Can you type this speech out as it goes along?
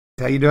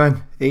How you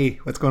doing? Hey,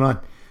 what's going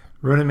on?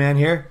 Ronan Man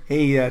here.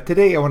 Hey,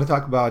 today I want to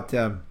talk about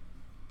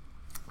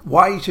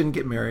why you shouldn't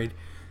get married.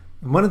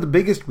 One of the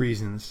biggest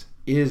reasons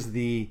is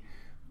the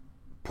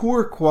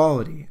poor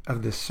quality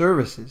of the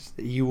services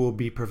that you will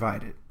be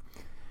provided,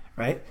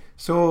 right?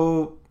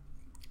 So,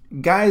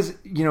 guys,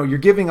 you're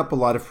giving up a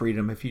lot of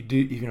freedom. If you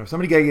do, if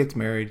somebody guy gets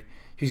married,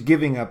 he's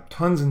giving up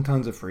tons and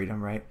tons of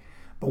freedom, right?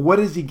 But what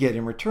does he get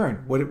in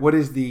return? What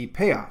is the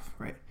payoff,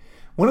 right?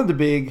 One of the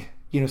big,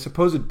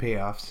 supposed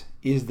payoffs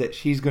is that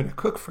she's going to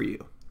cook for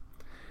you.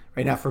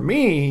 Right now, for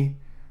me,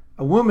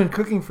 a woman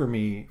cooking for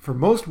me, for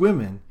most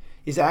women,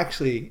 is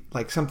actually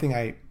like something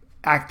I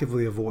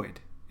actively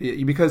avoid.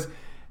 Because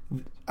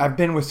I've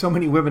been with so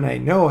many women, I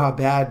know how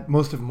bad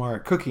most of them are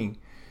at cooking.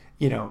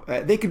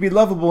 They could be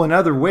lovable in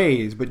other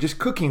ways, but just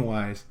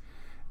cooking-wise,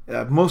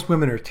 most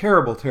women are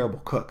terrible, terrible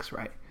cooks,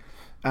 right?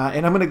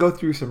 And I'm going to go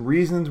through some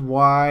reasons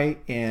why,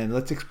 and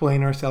let's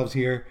explain ourselves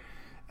here.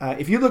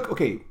 If you look,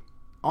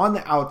 on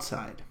the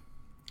outside,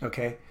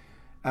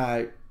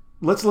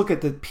 let's look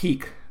at the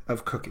peak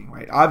of cooking,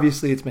 right?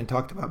 Obviously, it's been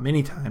talked about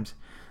many times,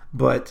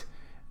 but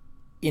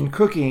in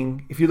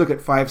cooking, if you look at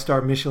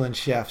 5-star Michelin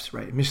chefs,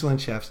 right? Michelin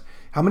chefs,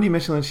 how many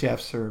Michelin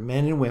chefs are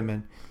men and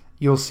women?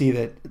 You'll see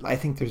that I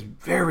think there's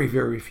very,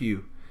 very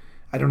few.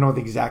 I don't know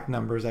the exact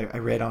numbers I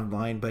read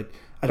online, but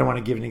I don't want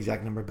to give an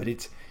exact number, but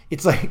it's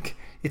like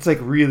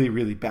really,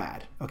 really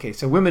bad. Okay,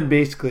 so women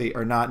basically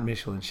are not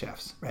Michelin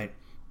chefs, right?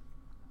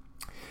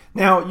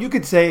 Now, you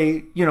could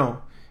say,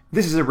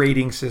 this is a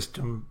rating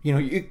system.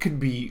 It could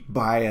be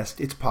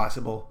biased. It's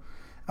possible.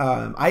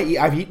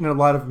 I've eaten at a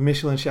lot of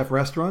Michelin chef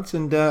restaurants,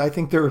 and I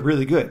think they're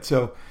really good.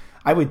 So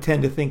I would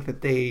tend to think that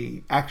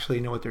they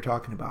actually know what they're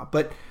talking about.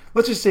 But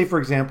let's just say, for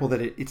example,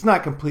 that it's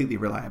not completely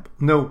reliable.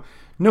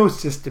 No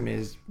system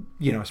is,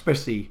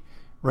 especially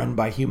run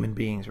by human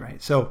beings,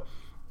 right? So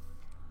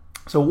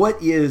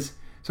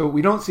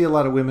we don't see a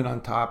lot of women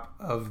on top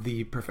of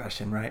the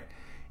profession, right?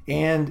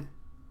 And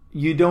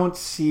you don't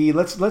see,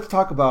 let's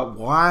talk about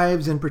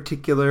wives in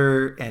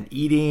particular and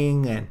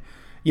eating and,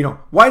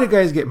 why do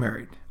guys get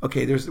married?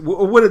 Okay,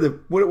 what are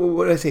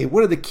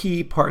the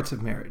key parts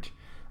of marriage?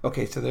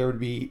 Okay, so there would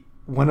be,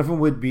 one of them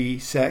would be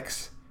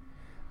sex,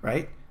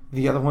 right?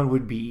 The other one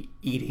would be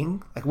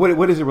eating. Like,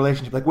 what is a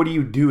relationship? Like, what do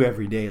you do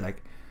every day?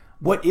 Like,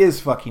 what is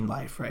fucking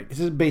life, right?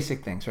 This is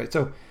basic things, right?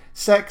 So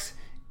sex,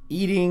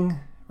 eating,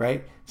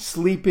 right?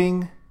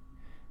 Sleeping,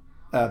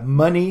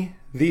 money.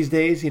 These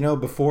days,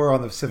 before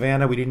on the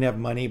savannah, we didn't have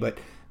money, but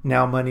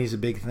now money is a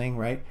big thing,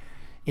 right?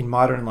 In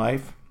modern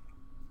life,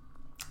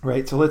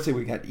 right? So let's say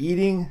we got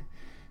eating,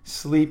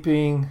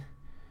 sleeping,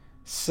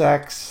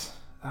 sex.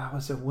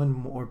 What's it? One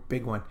more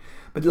big one.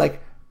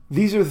 But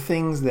these are the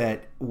things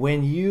that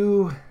when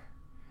you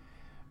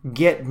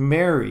get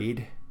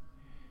married,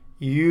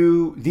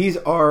 these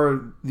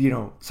are,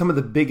 some of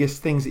the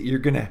biggest things that you're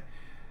going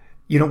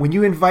to, when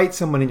you invite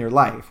someone in your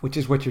life, which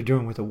is what you're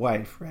doing with a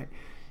wife, right?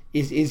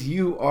 Is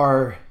you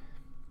are,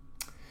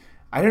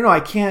 I don't know,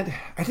 I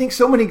think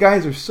so many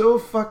guys are so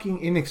fucking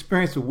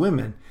inexperienced with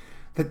women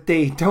that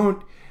they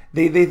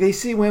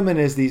see women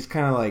as these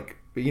kind of like,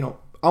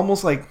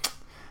 almost like,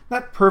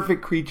 not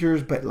perfect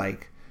creatures, but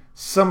like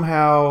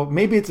somehow,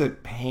 maybe it's a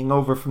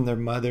hangover from their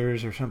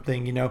mothers or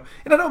something, and I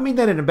don't mean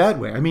that in a bad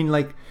way. I mean,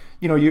 like,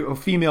 a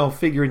female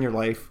figure in your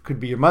life could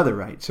be your mother,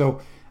 right?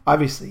 So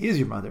obviously is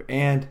your mother,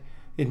 and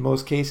in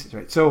most cases,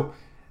 right? So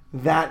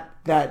that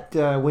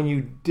when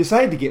you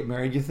decide to get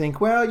married, you think,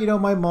 well,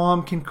 my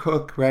mom can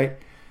cook, right?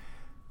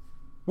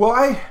 Well,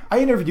 I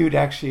interviewed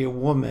actually a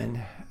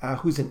woman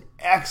who's an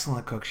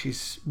excellent cook.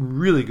 She's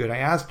really good. I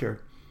asked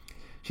her,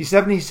 she's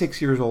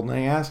 76 years old, and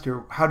I asked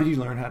her, how did you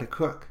learn how to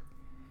cook?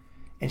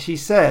 And she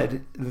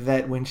said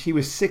that when she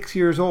was 6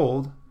 years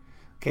old,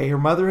 her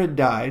mother had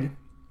died,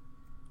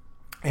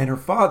 and her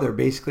father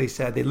basically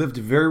said they lived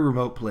in a very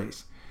remote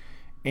place.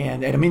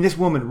 And I mean, this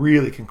woman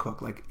really can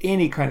cook, like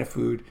any kind of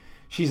food.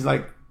 She's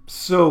like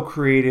so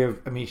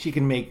creative. I mean, she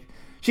can make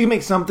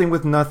something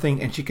with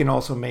nothing, and she can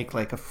also make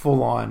like a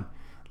full on,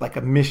 like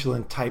a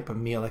Michelin type of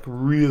meal, like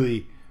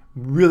really,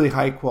 really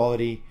high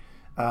quality.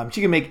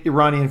 She can make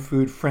Iranian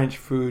food, French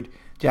food,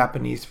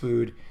 Japanese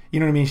food. You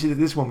know what I mean?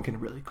 This woman can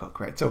really cook,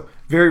 right? So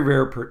very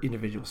rare per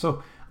individual.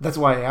 So that's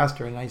why I asked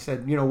her, and I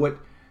said,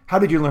 how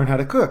did you learn how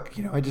to cook?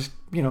 I just,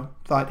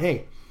 thought,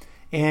 hey.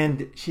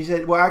 And she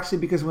said, well, actually,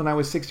 because when I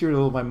was 6 years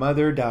old, my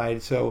mother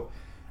died, so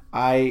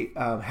I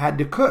had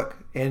to cook.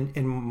 And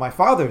my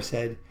father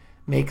said,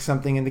 make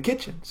something in the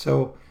kitchen.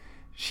 So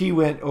she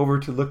went over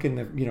to look in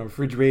the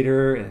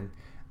refrigerator and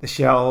the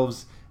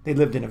shelves. They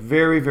lived in a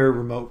very, very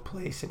remote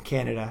place in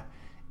Canada.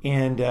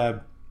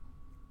 And,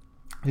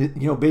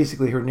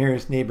 basically her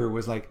nearest neighbor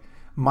was like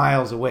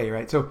miles away,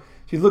 right? So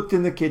she looked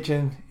in the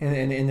kitchen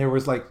and there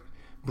was like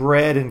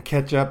bread and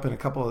ketchup and a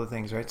couple other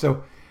things, right?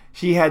 So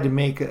she had to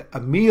make a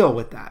meal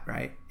with that,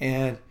 right?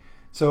 And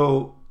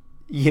so,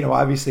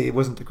 obviously it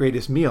wasn't the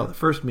greatest meal, the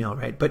first meal,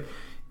 right? But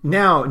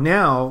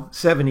now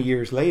 70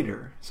 years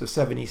later, so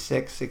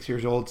 76, 6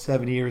 years old,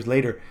 70 years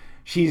later,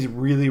 she's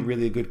really,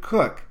 really good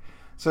cook.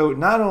 So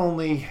not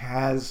only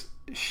has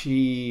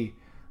she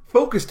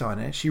focused on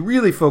it. She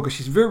really focused.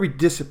 She's very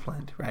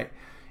disciplined, right?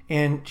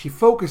 And she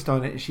focused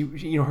on it. And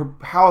she her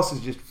house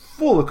is just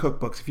full of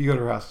cookbooks. If you go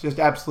to her house, just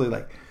absolutely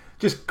like,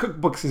 just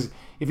cookbooks is,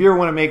 if you ever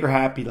want to make her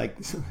happy, like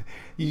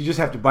you just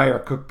have to buy her a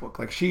cookbook.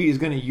 Like she is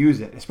going to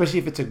use it, especially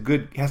if it's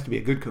it has to be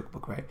a good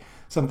cookbook, right?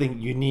 Something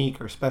unique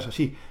or special.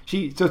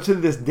 So to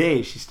this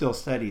day, she still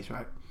studies,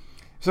 right?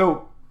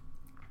 So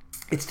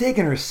it's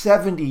taken her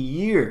 70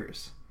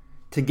 years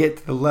to get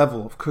to the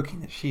level of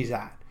cooking that she's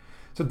at.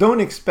 So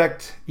don't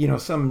expect,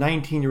 some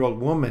 19-year-old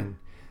woman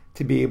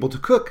to be able to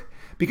cook,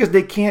 because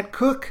they can't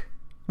cook.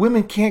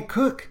 Women can't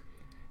cook.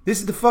 This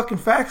is the fucking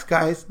facts,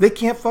 guys. They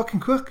can't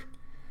fucking cook.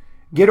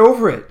 Get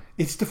over it.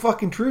 It's the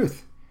fucking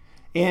truth.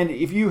 And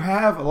if you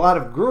have a lot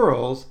of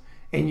girls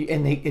and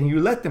you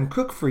let them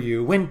cook for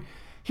you,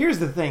 here's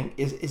the thing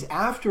is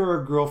after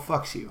a girl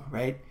fucks you,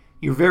 right?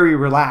 You're very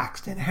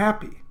relaxed and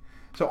happy.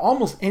 So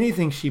almost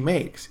anything she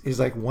makes is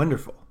like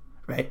wonderful,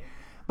 right?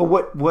 But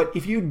what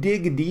if you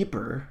dig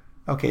deeper?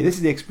 Okay, this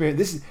is the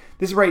experience.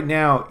 This right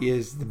now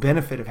is the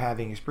benefit of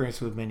having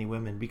experience with many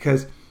women,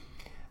 because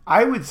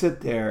I would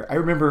sit there. I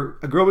remember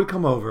a girl would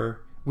come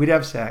over, we'd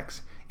have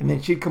sex, and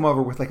then she'd come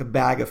over with like a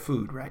bag of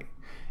food, right?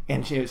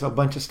 And she was a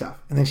bunch of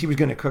stuff. And then she was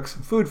going to cook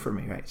some food for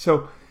me, right?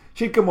 So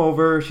she'd come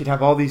over, she'd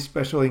have all these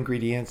special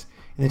ingredients,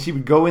 and then she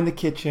would go in the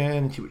kitchen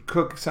and she would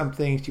cook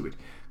something. She would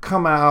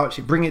come out,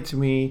 she'd bring it to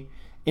me,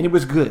 and it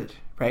was good,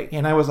 right?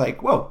 And I was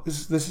like, whoa,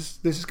 this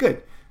is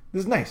good.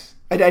 This is nice.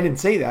 I didn't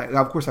say that.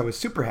 Of course, I was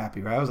super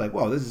happy, right? I was like,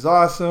 whoa, this is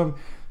awesome.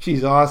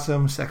 She's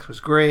awesome. Sex was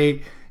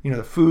great.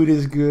 The food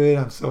is good.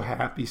 I'm so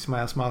happy.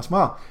 Smile, smile,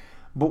 smile.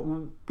 But,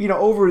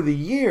 over the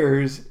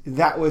years,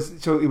 it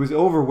was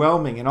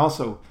overwhelming. And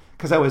also,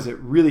 because I was a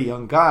really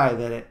young guy,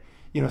 that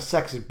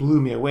sex blew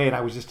me away, and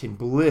I was just in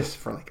bliss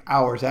for like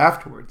hours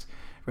afterwards,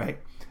 right?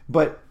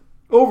 But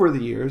over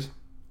the years,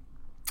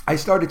 I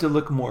started to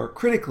look more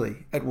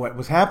critically at what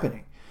was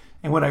happening.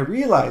 And what I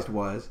realized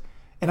was,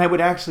 and I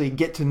would actually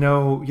get to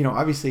know,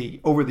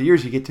 obviously over the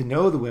years you get to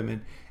know the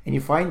women and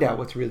you find out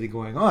what's really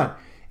going on.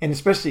 And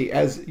especially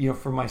as,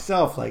 for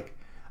myself, like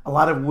a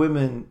lot of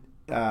women,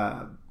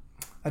 I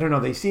don't know,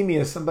 they see me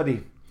as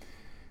somebody,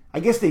 I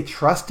guess they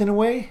trust in a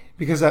way,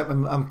 because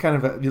I'm kind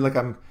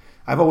of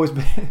I've always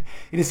been,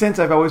 in a sense,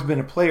 I've always been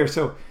a player.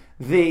 So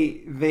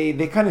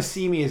they kind of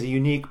see me as a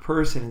unique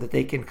person that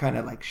they can kind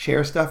of like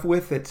share stuff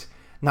with that's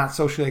not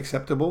socially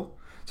acceptable.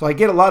 So I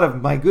get a lot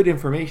of my good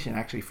information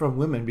actually from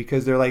women,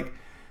 because they're like,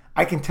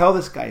 I can tell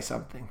this guy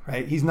something,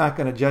 right? He's not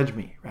going to judge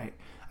me, right?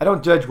 I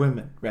don't judge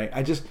women, right?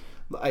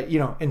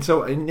 And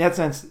so in that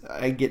sense,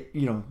 I get,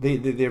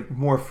 they're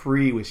more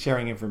free with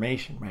sharing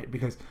information, right?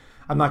 Because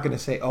I'm not going to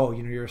say, oh,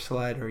 you're a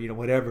slut or,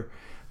 whatever.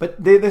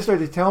 But they start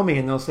to tell me,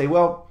 and they'll say,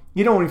 well,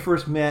 when we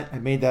first met, I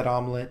made that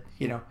omelet,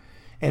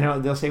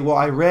 and they'll say, well,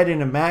 I read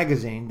in a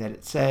magazine that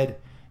it said,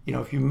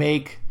 if you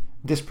make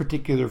this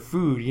particular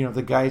food,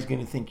 the guy's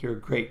going to think you're a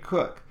great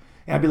cook.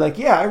 And I'd be like,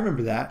 yeah, I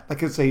remember that.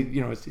 Like I'd say,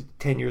 it's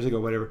 10 years ago,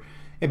 whatever.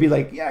 It'd be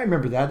like, yeah, I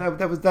remember that.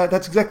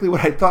 That's exactly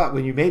what I thought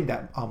when you made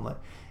that omelet.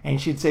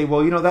 And she'd say,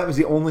 well, that was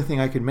the only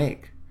thing I could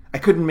make. I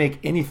couldn't make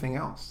anything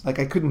else. Like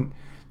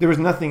there was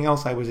nothing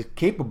else I was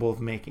capable of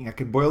making. I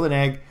could boil an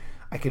egg,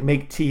 I could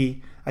make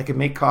tea, I could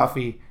make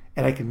coffee,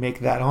 and I could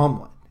make that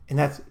omelet. And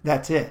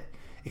that's it.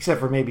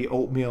 Except for maybe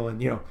oatmeal,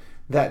 and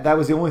that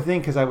was the only thing,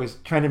 because I was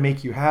trying to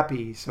make you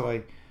happy. So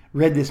I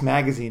read this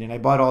magazine and I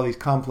bought all these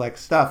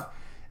complex stuff,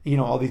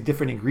 all these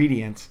different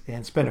ingredients,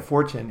 and spent a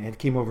fortune and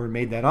came over and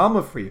made that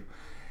omelet for you.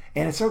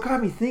 And it so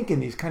got me thinking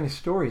these kind of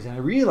stories. And I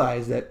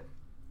realized that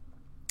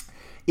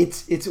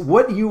it's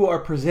what you are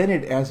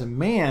presented as a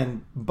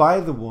man by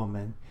the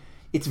woman.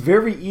 It's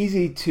very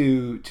easy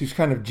to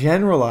kind of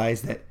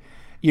generalize that,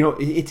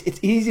 it's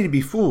easy to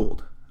be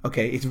fooled.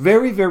 Okay. It's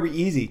very, very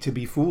easy to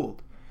be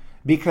fooled,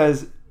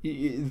 because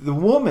the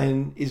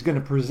woman is going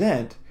to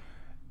present,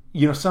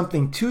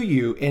 something to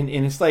you. And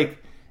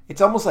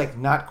it's almost like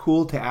not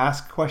cool to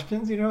ask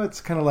questions. It's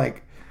kind of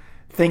like,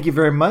 thank you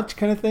very much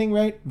kind of thing,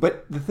 right?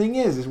 But the thing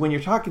is when you're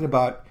talking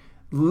about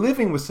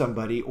living with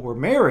somebody or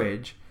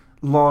marriage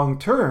long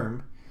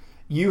term,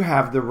 you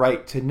have the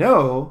right to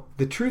know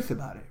the truth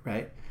about it,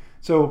 right?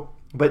 So,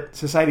 but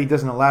society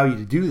doesn't allow you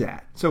to do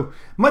that. So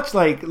much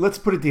like, let's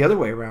put it the other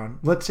way around.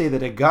 Let's say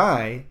that a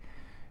guy,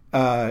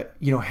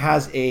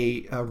 has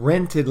a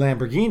rented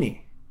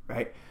Lamborghini,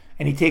 right?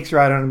 And he takes her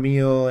out on a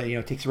meal,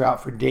 and, takes her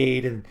out for a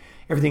date, and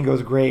everything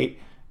goes great.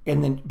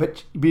 And then,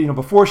 but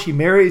before she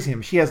marries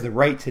him, she has the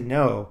right to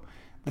know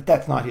that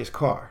that's not his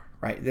car,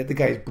 right? That the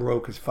guy's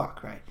broke as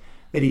fuck, right?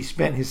 That he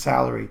spent his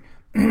salary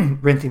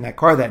renting that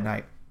car that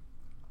night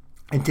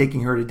and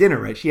taking her to dinner,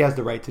 right? She has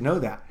the right to know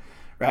that,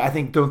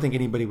 right? Don't think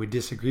anybody would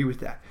disagree with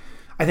that.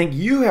 I think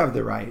you have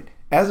the right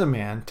as a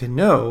man to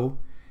know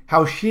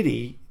how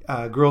shitty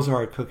girls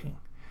are at cooking,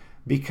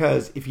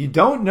 because if you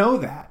don't know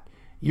that,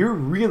 you're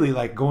really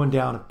like going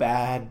down a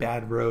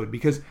bad road.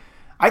 Because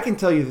I can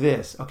tell you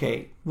this,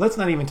 okay, let's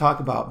not even talk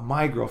about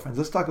my girlfriends.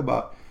 Let's talk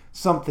about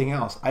something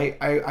else.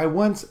 I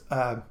once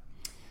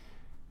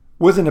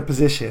was in a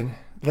position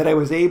that I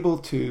was able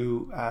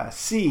to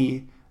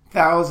see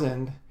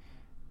 1,000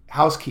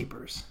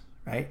 housekeepers,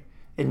 right,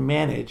 and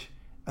manage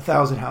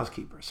 1,000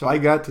 housekeepers. So I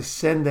got to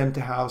send them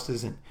to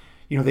houses, and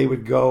they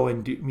would go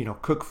and do,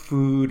 cook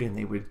food, and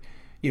they would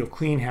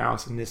clean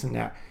house and this and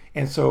that.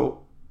 And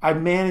so I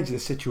managed the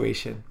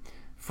situation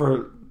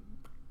for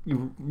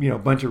a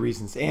bunch of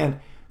reasons. And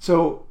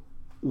so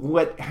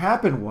what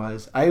happened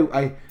was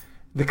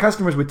the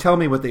customers would tell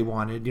me what they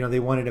wanted. They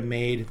wanted a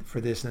maid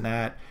for this and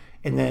that,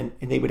 and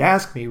they would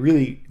ask me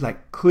really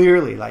like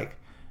clearly, like,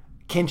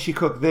 can she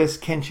cook this?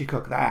 Can she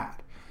cook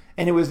that?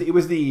 And it was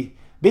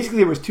basically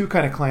there was two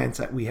kind of clients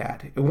that we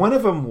had. One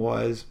of them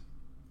was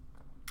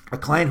a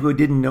client who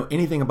didn't know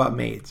anything about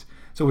maids,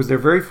 so it was their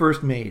very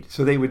first maid.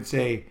 So they would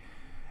say,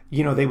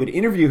 they would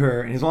interview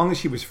her, and as long as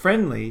she was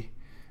friendly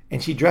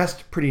and she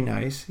dressed pretty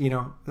nice,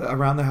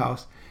 around the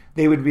house,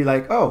 they would be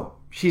like, oh,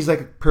 she's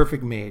like a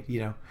perfect maid,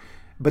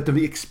 But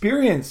the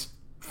experienced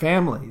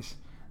families,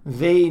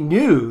 they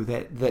knew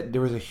that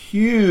there was a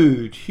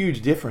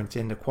huge difference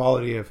in the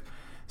quality of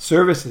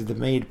services the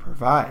maid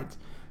provides.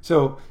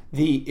 So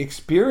the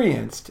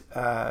experienced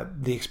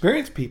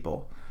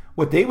people,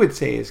 what they would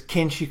say is,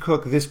 can she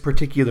cook this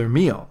particular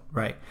meal,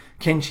 right?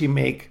 Can she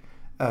make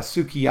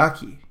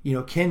sukiyaki?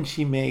 Can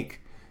she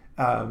make,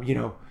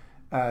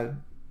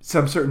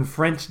 some certain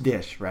French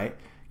dish, right?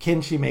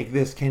 Can she make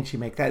this? Can she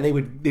make that? They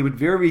would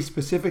very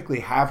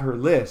specifically have her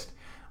list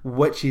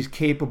what she's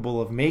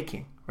capable of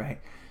making, right?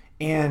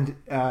 And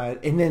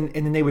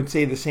then they would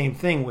say the same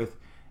thing with,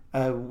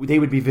 they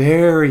would be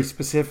very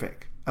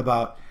specific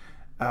about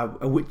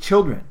with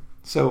children.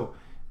 So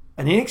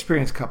an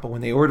inexperienced couple,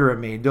 when they order a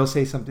maid, they'll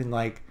say something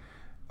like,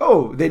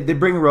 oh, they'd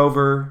bring her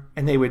over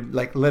and they would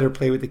like let her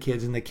play with the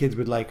kids, and the kids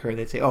would like her.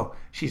 They'd say, oh,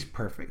 she's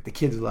perfect. The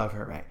kids love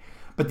her, right?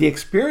 But the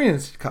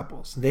experienced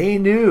couples, they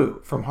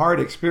knew from hard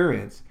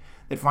experience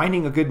that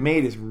finding a good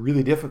maid is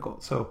really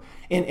difficult. So,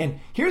 and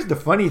here's the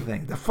funny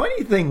thing. The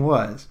funny thing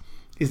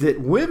is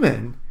that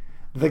women,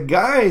 the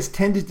guys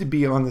tended to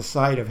be on the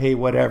side of, hey,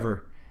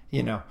 whatever,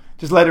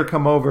 just let her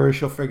come over,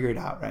 she'll figure it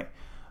out, right?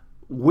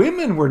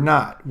 Women were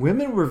not.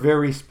 Women were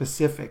very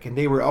specific, and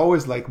they were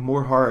always like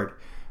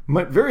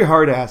very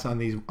hard ass on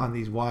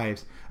these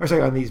wives,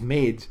 on these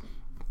maids.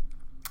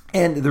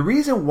 And the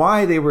reason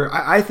why they were,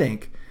 I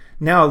think,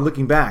 now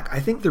looking back, I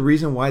think the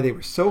reason why they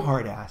were so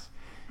hard ass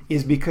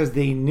is because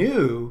they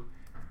knew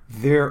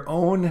their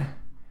own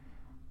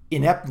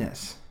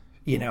ineptness,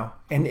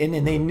 and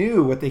they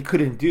knew what they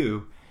couldn't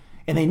do,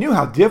 and they knew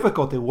how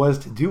difficult it was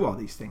to do all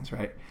these things,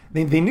 right?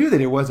 They knew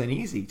that it wasn't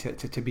easy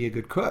to be a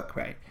good cook,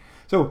 right?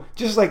 So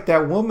just like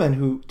that woman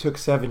who took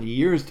 70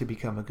 years to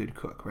become a good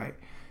cook, right?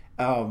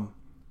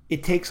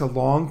 It takes a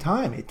long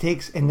time.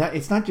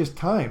 It's not just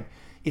time.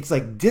 It's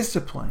like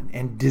discipline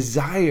and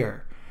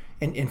desire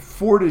and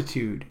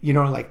fortitude,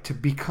 like to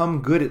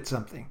become good at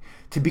something,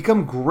 to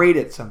become great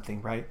at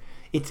something, right?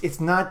 It's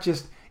not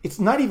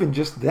even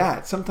just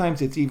that.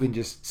 Sometimes it's even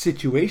just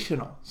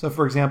situational. So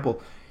for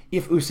example,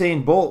 if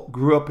Usain Bolt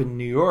grew up in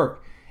New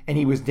York and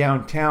he was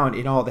downtown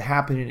in all the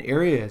happening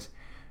areas,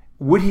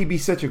 would he be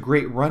such a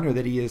great runner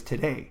that he is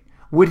today?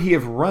 Would he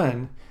have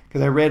run,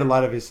 because I read a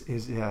lot of his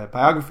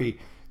biography,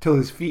 till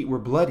his feet were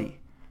bloody,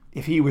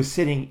 if he was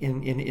sitting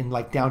in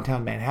like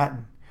downtown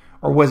Manhattan?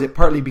 Or was it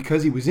partly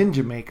because he was in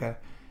Jamaica,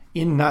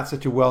 in not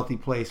such a wealthy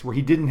place where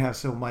he didn't have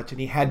so much and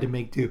he had to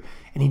make do,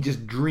 and he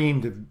just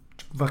dreamed of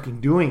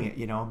fucking doing it,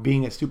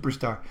 being a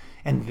superstar,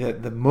 and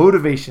the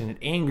motivation and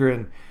anger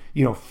and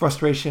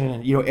frustration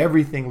and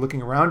everything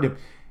looking around him,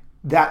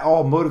 that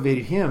all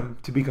motivated him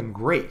to become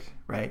great,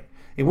 right?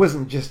 It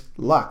wasn't just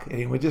luck, and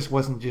it just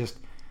wasn't just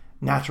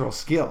natural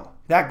skill.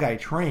 That guy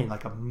trained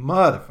like a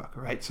motherfucker,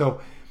 right?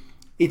 So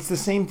it's the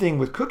same thing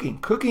with cooking.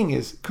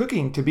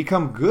 Cooking to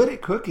become good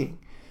at cooking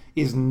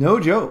is no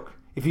joke.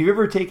 If you've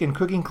ever taken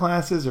cooking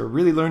classes or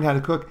really learned how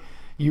to cook,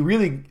 you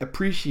really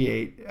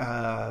appreciate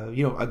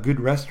a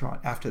good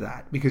restaurant after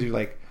that, because you're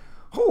like,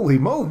 holy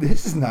moly,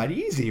 this is not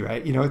easy,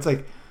 right? It's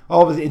like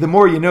the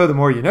more you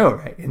know,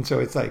 right? And so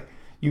it's like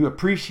you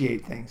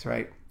appreciate things,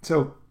 right?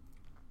 So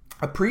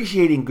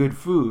appreciating good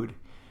food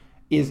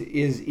is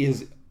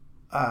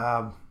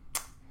on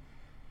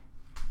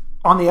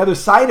the other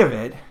side of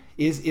it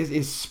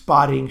is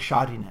spotting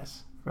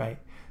shoddiness, right?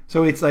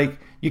 So it's like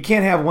you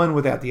can't have one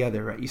without the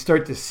other, right? You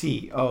start to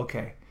see, oh,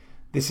 okay,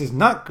 this is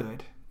not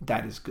good,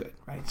 that is good,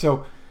 right?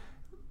 So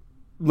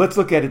let's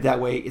look at it that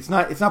way. It's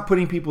not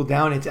putting people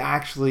down. It's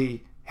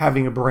actually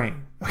having a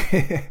brain,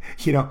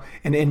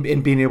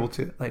 and being able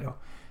to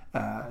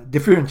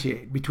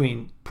differentiate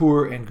between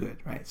poor and good,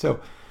 right? So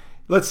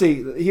let's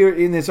say here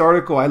in this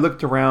article, I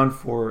looked around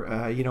for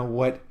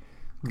what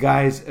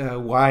guys'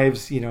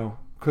 wives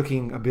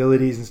cooking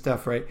abilities and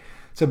stuff, right?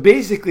 So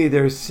basically,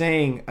 they're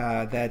saying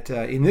that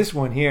in this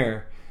one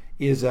here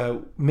is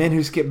men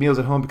who skip meals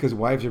at home because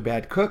wives are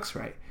bad cooks,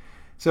 right?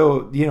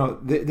 So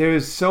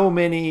there's so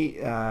many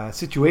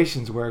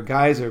situations where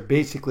guys are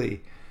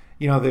basically,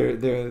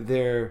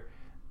 they're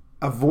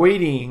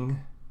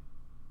avoiding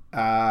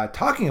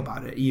talking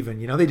about it.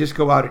 Even they just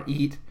go out and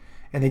eat,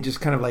 and they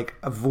just kind of like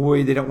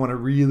avoid. They don't want to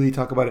really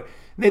talk about it.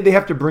 They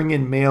have to bring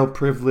in male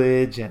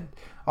privilege and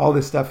all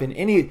this stuff in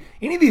any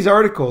of these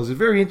articles is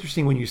very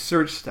interesting when you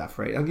search stuff,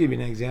 right? I'll give you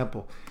an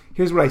example.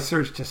 Here's what I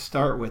searched to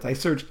start with. I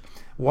searched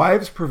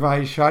wives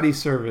provide shoddy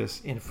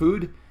service in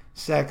food,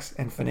 sex,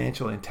 and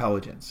financial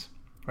intelligence,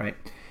 right?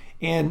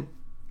 And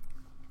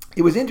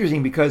it was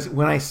interesting because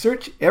when I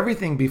search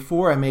everything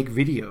before I make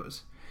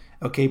videos,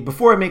 okay,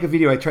 before I make a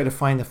video, I try to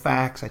find the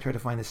facts, I try to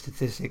find the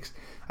statistics,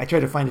 I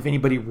try to find if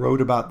anybody wrote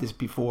about this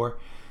before.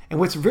 And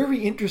what's very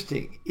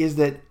interesting is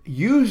that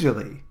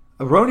usually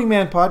a Roning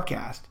Man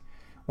podcast,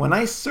 when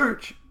I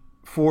search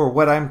for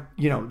what I'm,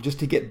 just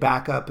to get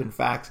backup and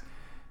facts,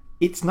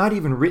 it's not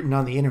even written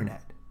on the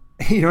internet.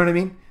 You know what I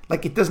mean?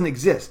 Like it doesn't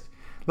exist.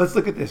 Let's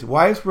look at this.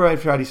 Wives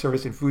provide shoddy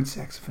service in food,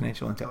 sex,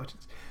 financial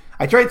intelligence.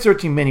 I tried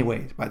searching many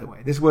ways, by the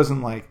way. This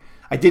wasn't like,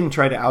 I didn't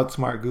try to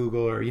outsmart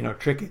Google or,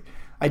 trick it.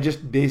 I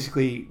just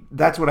basically,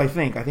 that's what I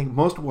think. I think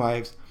most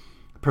wives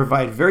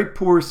provide very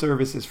poor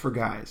services for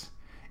guys.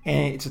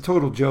 And it's a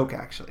total joke,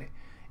 actually.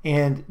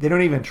 And they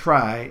don't even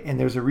try. And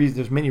there's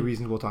many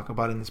reasons we'll talk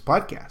about in this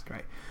podcast,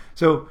 right?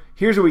 So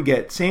here's what we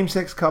get.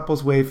 Same-sex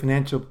couples weigh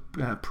financial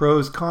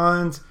pros,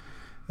 cons,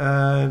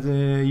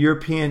 the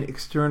European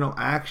external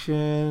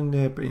action,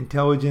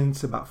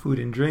 intelligence about food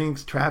and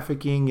drinks,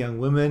 trafficking, young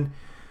women.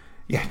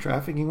 Yeah,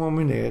 trafficking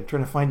women. They're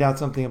trying to find out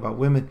something about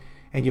women,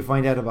 and you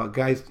find out about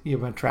guys,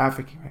 about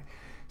trafficking, right?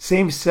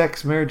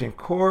 Same-sex marriage in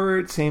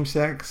court,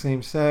 same-sex,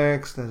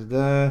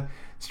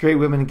 straight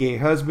women and gay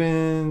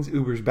husbands,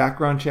 Uber's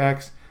background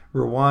checks,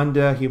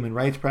 Rwanda, human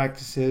rights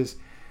practices.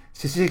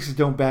 Statistics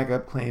don't back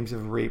up claims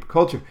of rape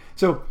culture.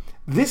 So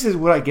this is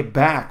what I get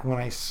back when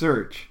I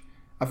search.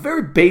 A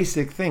very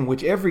basic thing,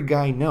 which every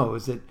guy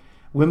knows, that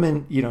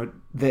women,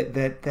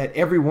 that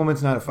every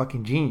woman's not a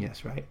fucking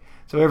genius, right?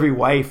 So every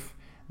wife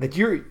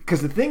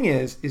because the thing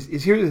is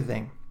here's the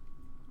thing,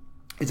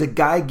 is a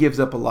guy gives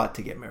up a lot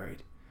to get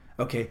married.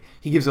 Okay,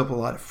 he gives up a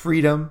lot of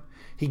freedom.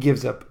 He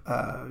gives up,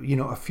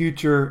 a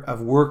future of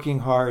working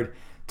hard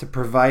to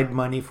provide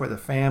money for the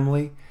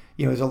family.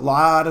 There's a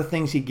lot of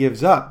things he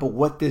gives up, but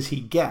what does he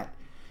get?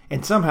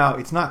 And somehow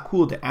it's not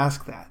cool to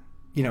ask that.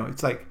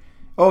 It's like,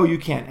 oh, you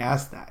can't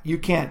ask that. You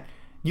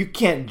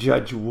can't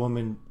judge a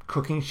woman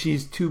cooking.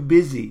 She's too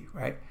busy,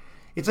 right?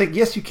 It's like,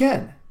 yes, you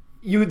can.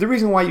 The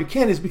reason why you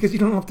can is because you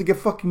don't have to get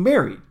fucking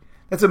married.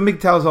 That's what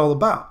MGTOW's all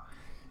about.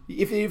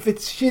 If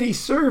it's shitty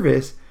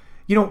service,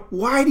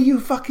 why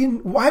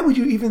would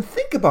you even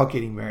think about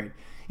getting married?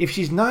 If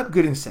she's not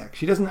good in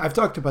sex, I've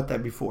talked about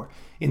that before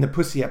in the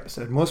pussy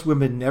episode. Most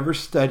women never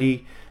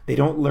study. They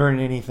don't learn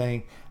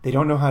anything. They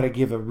don't know how to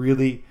give a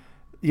really,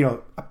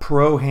 a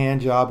pro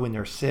hand job when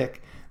they're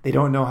sick. They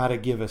don't know how to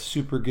give a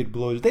super good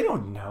blow. They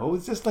don't know.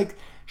 It's just like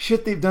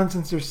shit they've done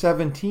since they're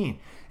 17.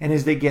 And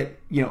as they get,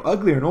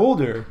 uglier and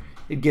older,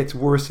 it gets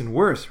worse and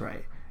worse,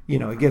 right?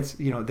 It gets,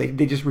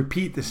 they just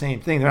repeat the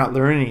same thing. They're not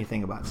learning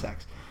anything about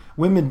sex.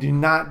 Women do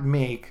not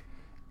make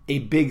a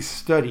big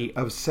study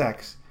of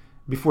sex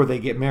before they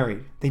get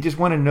married. They just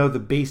want to know the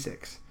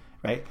basics,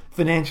 right?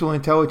 Financial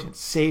intelligence,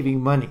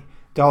 saving money,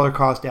 dollar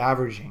cost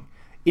averaging,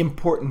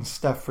 important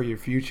stuff for your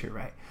future,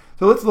 right?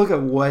 So let's look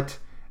at what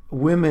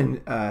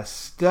women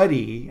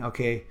study,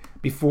 okay,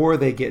 before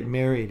they get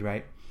married,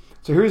 right?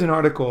 So here's an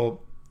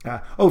article.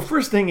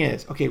 First thing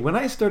is, okay, when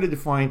I started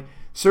to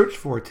search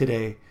for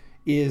today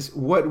is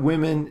what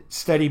women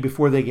study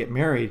before they get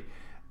married,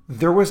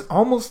 there was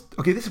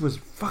this was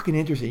fucking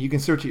interesting. You can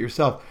search it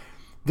yourself.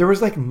 There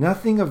was like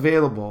nothing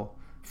available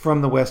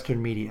from the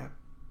Western media.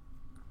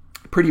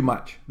 Pretty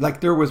much.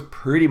 Like there was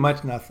pretty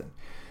much nothing.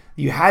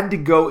 You had to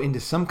go into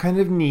some kind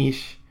of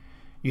niche.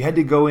 You had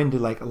to go into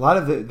like a lot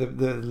of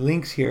the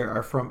links here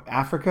are from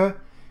Africa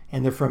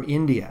and they're from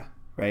India,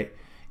 right?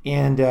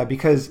 And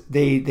because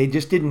they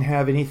just didn't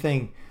have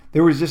anything.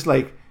 There was just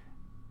like,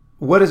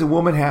 what does a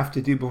woman have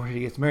to do before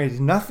she gets married? It's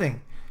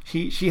nothing.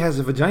 She has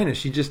a vagina.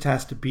 She just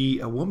has to be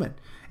a woman.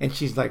 And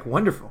she's like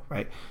wonderful,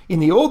 right?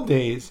 In the old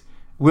days,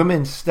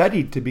 women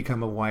studied to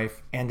become a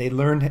wife and they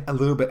learned a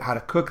little bit how to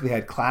cook. They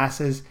had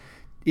classes.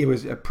 It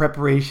was a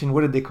preparation.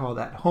 What did they call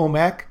that? Home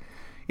ec.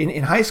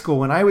 In high school,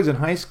 when I was in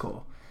high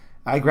school,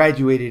 I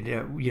graduated,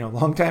 a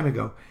long time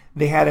ago.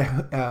 They had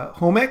a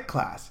home ec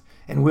class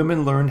and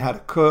women learned how to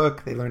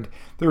cook. There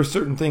were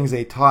certain things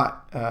they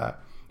taught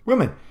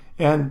women.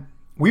 And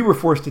we were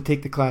forced to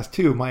take the class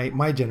too,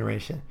 my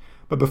generation.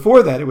 But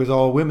before that, it was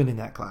all women in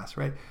that class,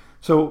 right?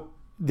 So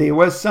there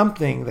was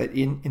something that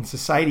in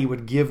society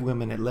would give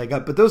women a leg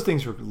up, but those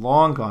things were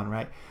long gone,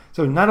 right?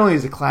 So not only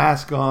is the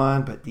class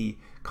gone, but the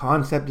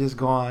concept is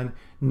gone.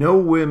 No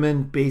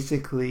women,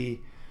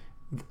 basically,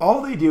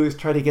 all they do is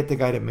try to get the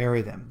guy to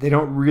marry them. They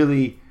don't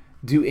really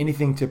do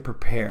anything to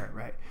prepare,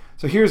 right?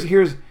 So here's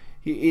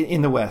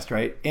in the West,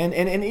 right? And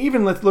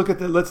even let's look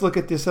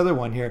at this other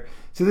one here.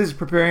 So this is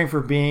preparing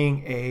for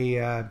being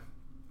a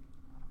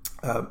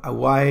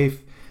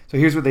wife. So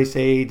here's what they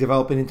say: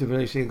 develop an intimate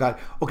relationship with God.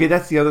 Okay,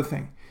 that's the other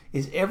thing.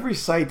 Is every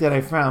site that I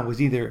found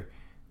was either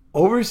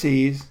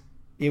overseas,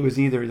 it was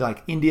either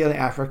like India,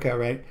 Africa,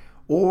 right,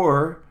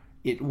 or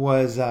it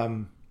was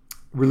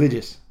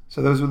religious.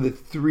 So those were the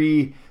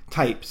three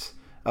types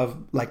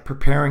of like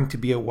preparing to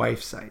be a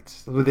wife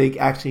sites where they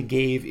actually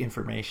gave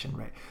information,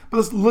 right?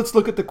 But let's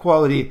look at the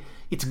quality.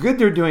 It's good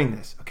they're doing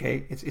this,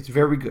 okay? It's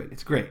very good.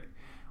 It's great.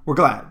 We're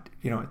glad.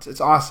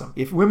 It's awesome.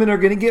 If women are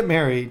going to get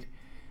married,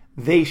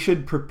 they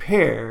should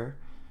prepare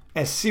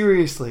as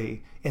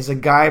seriously as a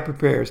guy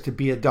prepares to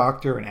be a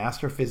doctor, an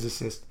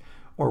astrophysicist,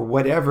 or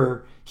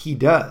whatever he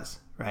does,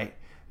 right?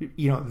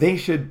 They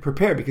should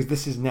prepare because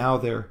this is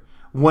now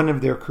one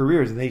of their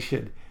careers, and they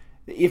should,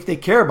 if they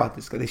care about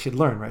this, they should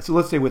learn, right? So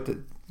let's see what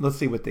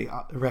they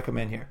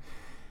recommend here.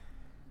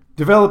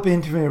 Develop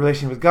intimate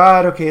relation with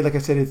God. Okay, like I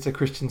said, it's a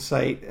Christian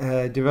site.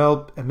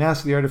 Develop a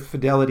master the art of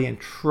fidelity and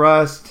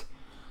trust.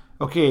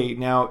 Okay,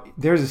 now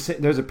there's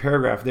a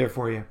paragraph there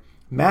for you.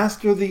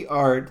 Master the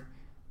art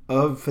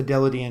of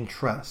fidelity and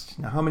trust.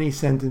 Now, how many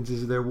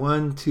sentences are there?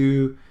 1,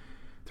 2,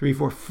 3,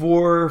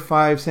 4,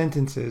 5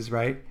 sentences,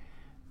 right?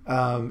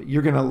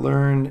 You're going to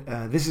learn.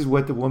 This is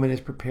what the woman is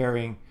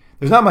preparing.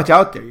 There's not much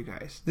out there, you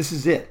guys. This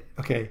is it.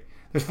 Okay,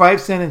 there's 5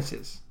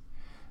 sentences.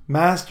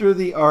 Master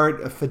the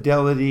art of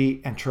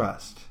fidelity and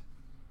trust.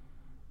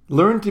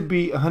 Learn to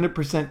be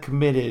 100%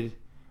 committed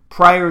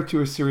prior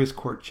to a serious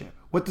courtship.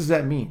 What does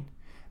that mean?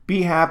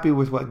 Be happy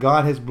with what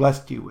God has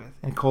blessed you with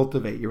and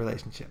cultivate your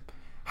relationship.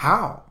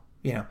 How?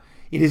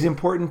 It is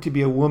important to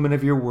be a woman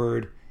of your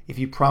word. If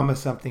you promise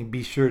something,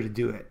 be sure to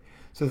do it.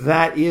 So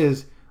that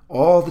is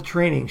all the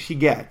training she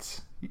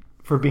gets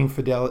for being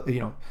fidel,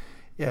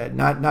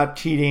 not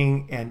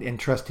cheating and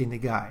trusting the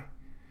guy.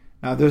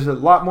 Now, there's a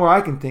lot more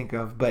I can think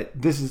of, but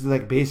this is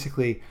like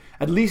basically,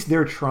 at least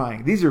they're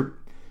trying. These are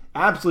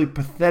absolutely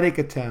pathetic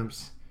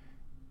attempts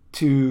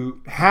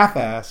to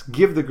half-ass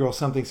give the girl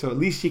something so at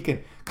least she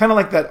can, kind of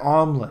like that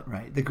omelet,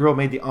 right? The girl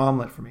made the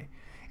omelet for me.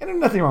 And there's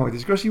nothing wrong with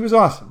this girl. She was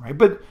awesome, right?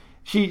 But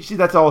she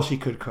that's all she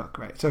could cook,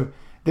 right? So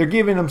they're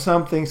giving them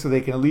something so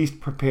they can at least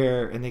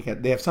prepare, and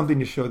they have something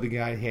to show the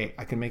guy, hey,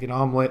 I can make an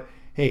omelet.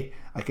 Hey,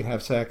 I can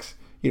have sex.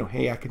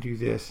 Hey, I can do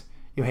this.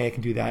 Hey, I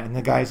can do that. And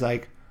the guy's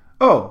like,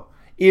 oh,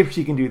 if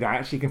she can do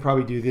that, she can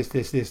probably do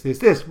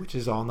this, which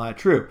is all not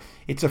true.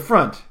 It's a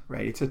front,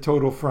 right? It's a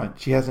total front.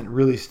 She hasn't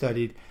really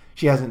studied.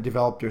 She hasn't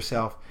developed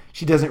herself.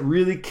 She doesn't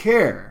really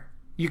care.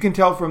 You can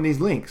tell from these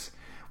links.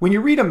 When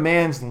you read a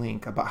man's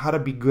link about how to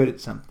be good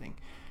at something,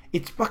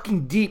 it's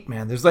fucking deep,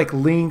 man. There's like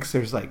links,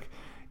 there's like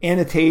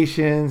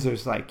annotations,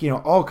 there's like,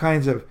 all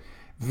kinds of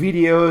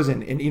videos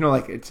and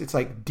like it's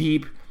like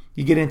deep.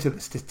 You get into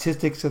the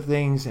statistics of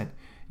things and,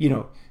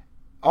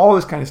 all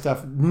this kind of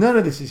stuff. None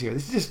of this is here.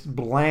 This is just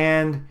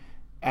bland,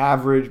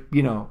 average,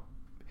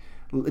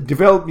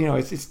 develop,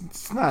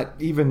 it's not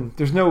even,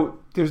 there's no,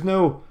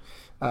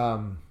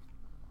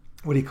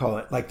 what do you call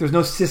it? Like there's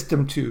no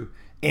system to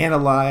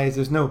analyze.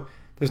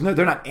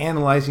 They're not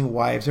analyzing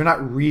wives. They're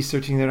not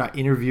researching. They're not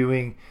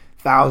interviewing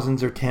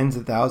thousands or tens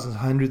of thousands,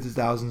 hundreds of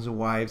thousands of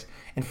wives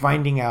and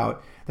finding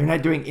out. They're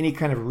not doing any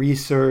kind of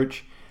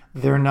research.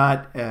 They're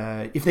not,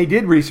 if they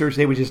did research,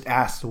 they would just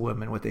ask the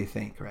women what they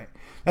think, right?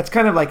 That's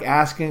kind of like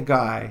asking a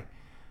guy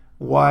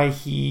what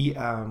he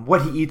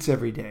eats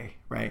every day,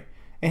 right?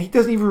 And he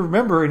doesn't even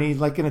remember, and he's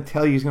like going to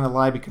tell you he's going to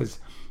lie because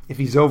if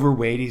he's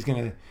overweight, he's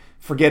going to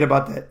forget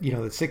about that, the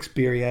 6th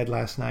beer he had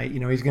last night.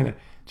 He's going to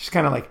just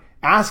kind of like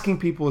asking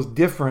people is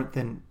different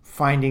than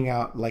finding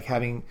out, like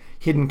having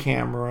hidden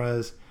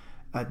cameras,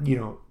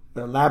 the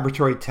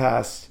laboratory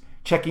tests,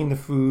 checking the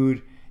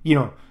food,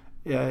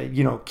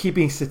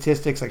 keeping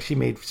statistics like she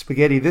made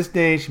spaghetti this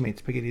day, she made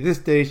spaghetti this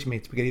day, she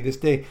made spaghetti this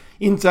day.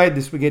 Inside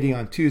the spaghetti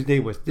on Tuesday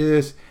was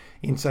this,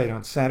 inside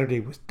on Saturday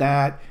was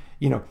that.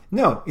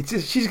 No, it's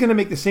just she's going to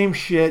make the same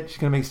shit. She's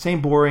going to make the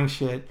same boring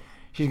shit.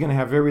 She's going to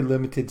have very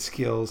limited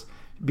skills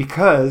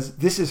because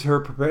this is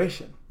her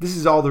preparation. This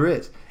is all there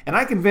is. And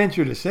I can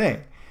venture to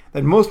say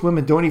that most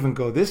women don't even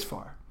go this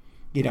far.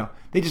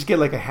 They just get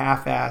like a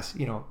half-ass,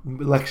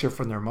 lecture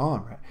from their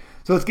mom, right?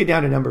 So let's get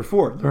down to number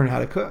 4, learn how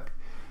to cook.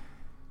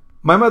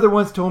 My mother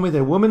once told me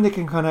that a woman that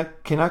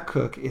cannot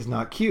cook is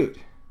not cute.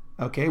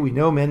 Okay, we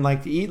know men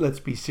like to eat.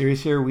 Let's be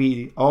serious here.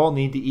 We all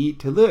need to eat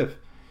to live.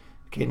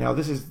 Okay, now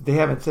they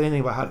haven't said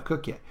anything about how to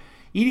cook yet.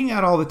 Eating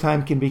out all the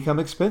time can become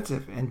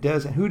expensive and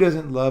who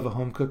doesn't love a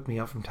home cooked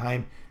meal from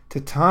time to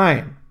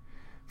time?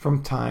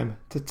 From time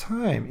to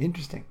time.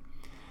 Interesting.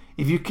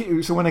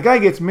 So when a guy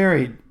gets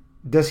married,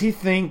 does he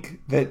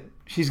think that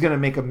she's going to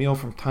make a meal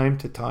from time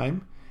to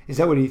time? Is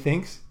that what he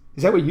thinks?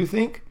 Is that what you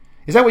think?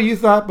 Is that what you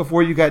thought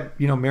before you got,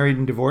 married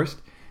and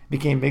divorced,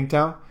 became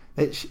MGTOW?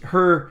 That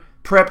her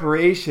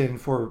preparation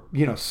for,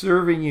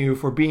 serving you,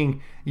 for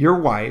being your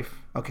wife,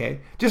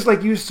 okay? Just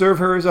like you serve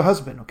her as a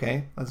husband,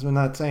 okay? That's what I'm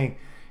not saying,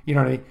 what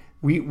I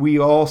mean? We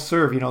all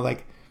serve,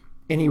 like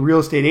any real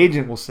estate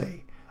agent will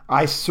say,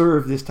 I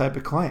serve this type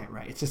of client,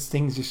 right? It's just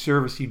things of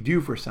service you do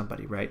for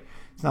somebody, right?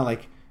 It's not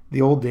like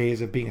the old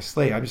days of being a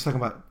slave. I'm just talking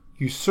about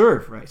you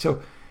serve, right?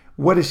 So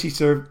what does she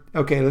serve?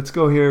 Okay, let's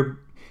go here.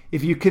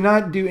 If you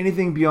cannot do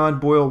anything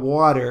beyond boil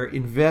water,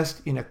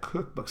 invest in a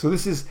cookbook. So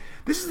this is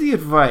the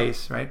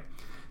advice, right?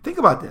 Think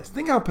about this.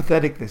 Think how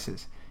pathetic this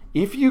is.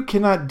 If you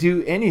cannot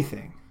do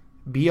anything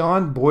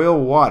beyond boil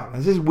water,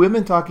 this is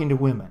women talking to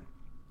women.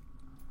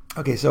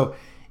 Okay, so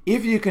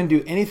If you can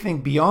do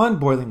anything beyond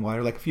boiling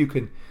water, like if you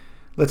can,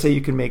 let's say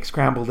you can make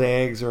scrambled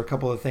eggs or a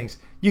couple of things,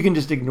 you can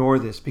just ignore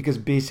this because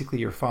basically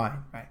you're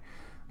fine, right?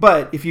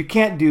 But if you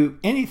can't do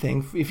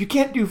anything, if you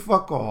can't do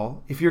fuck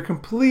all, if you're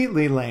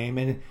completely lame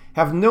and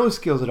have no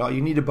skills at all,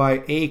 you need to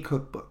buy a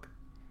cookbook,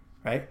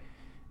 right?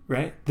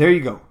 Right? There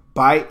you go.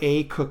 Buy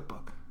a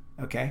cookbook,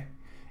 okay?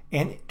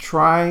 And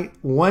try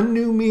one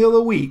new meal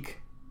a week,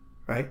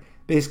 right?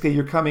 Basically,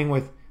 you're coming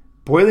with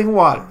boiling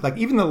water. Like,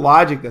 even the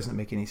logic doesn't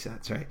make any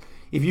sense, right?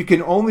 If you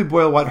can only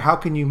boil water, how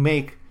can you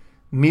make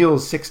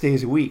meals 6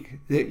 days a week?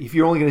 If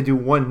you're only going to do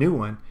one new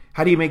one,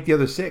 how do you make the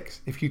other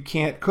 6 if you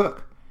can't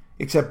cook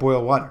except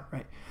boil water,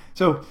 right?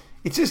 So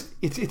it's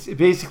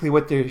basically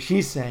what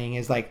she's saying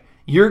is like,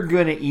 you're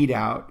going to eat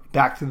out,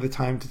 back to the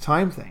time to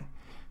time thing.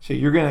 So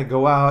you're going to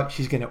go out,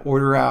 she's going to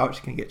order out,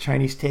 she's going to get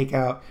Chinese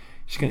takeout,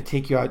 she's going to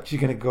take you out, she's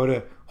going to go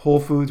to Whole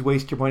Foods,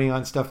 waste your money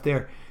on stuff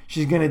there.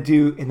 She's going to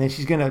do, and then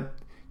she's going to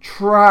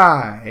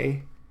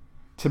try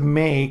to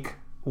make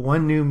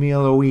one new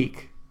meal a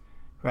week,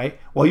 right?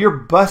 While you're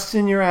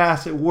busting your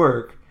ass at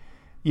work,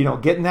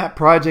 getting that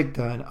project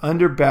done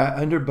under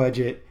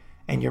budget,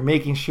 and you're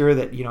making sure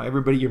that,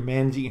 everybody you're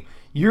managing,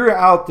 you're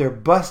out there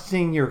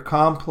busting your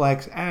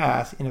complex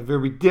ass in a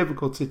very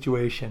difficult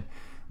situation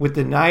with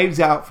the knives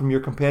out from your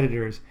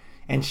competitors.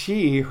 And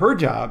her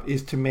job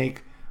is to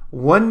make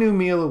one new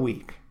meal a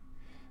week.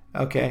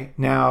 Okay.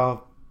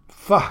 Now,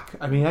 fuck.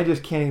 I mean, I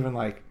just can't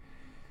even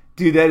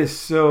dude, that is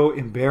so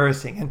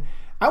embarrassing. And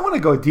I want to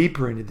go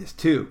deeper into this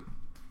too.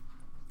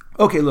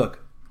 Okay,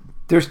 look,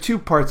 there's 2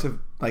 parts of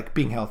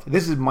being healthy.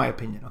 This is my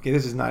opinion. Okay.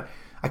 This is not,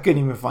 I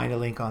couldn't even find a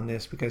link on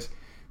this because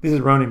this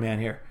is Running Man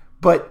here.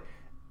 But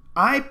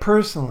I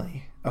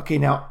personally,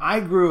 now I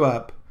grew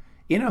up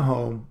in a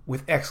home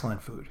with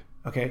excellent food.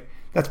 Okay.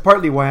 That's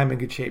partly why I'm in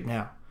good shape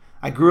now.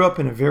 I grew up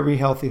in a very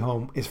healthy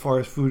home as far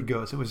as food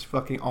goes. It was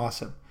fucking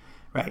awesome.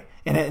 Right.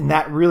 And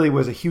that really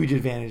was a huge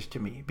advantage to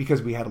me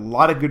because we had a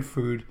lot of good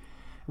food.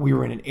 We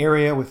were in an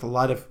area with a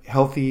lot of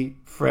healthy,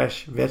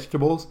 fresh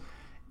vegetables.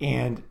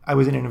 And I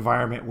was in an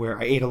environment where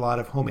I ate a lot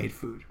of homemade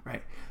food.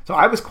 Right. So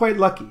I was quite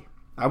lucky.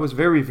 I was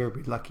very,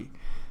 very lucky.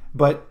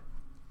 But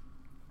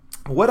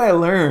what I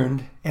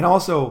learned, and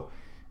also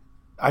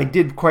I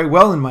did quite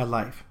well in my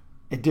life.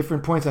 At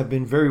different points, I've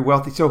been very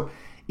wealthy. So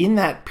in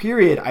that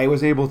period, I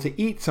was able to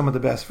eat some of the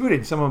best food.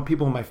 And some of the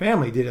people in my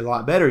family did a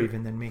lot better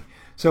even than me.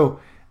 So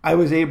I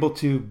was able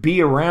to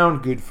be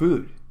around good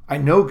food. I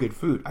know good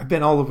food. I've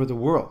been all over the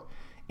world.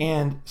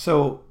 And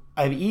so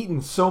I've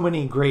eaten so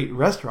many great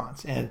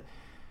restaurants. And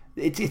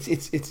it's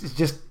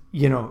just,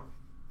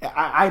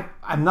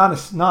 I'm not a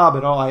snob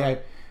at all.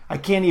 I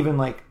can't even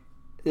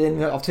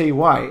and I'll tell you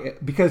why.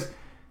 Because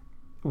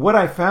what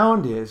I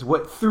found is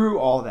through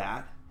all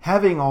that,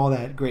 having all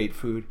that great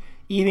food,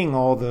 eating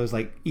all those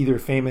either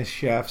famous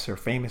chefs or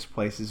famous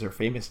places or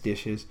famous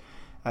dishes,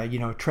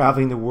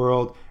 traveling the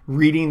world,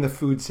 reading the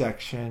food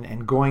section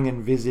and going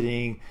and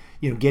visiting,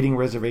 getting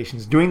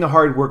reservations, doing the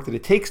hard work that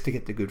it takes to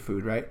get the good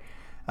food, right?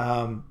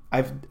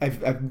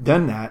 I've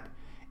done that.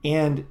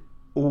 And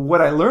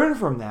what I learned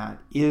from that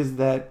is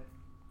that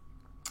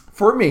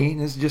for me,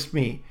 and this is just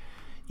me,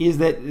 is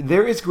that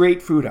there is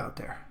great food out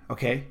there.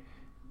 Okay.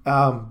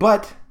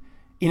 But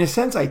in a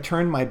sense, I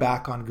turned my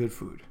back on good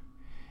food.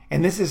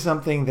 And this is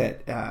something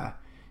that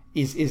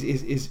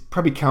is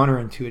probably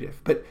counterintuitive.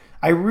 But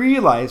I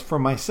realized for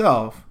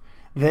myself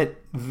that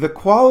the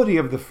quality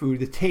of the food,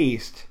 the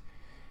taste,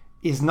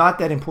 is not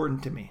that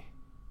important to me.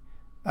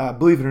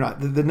 Believe it or not.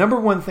 The number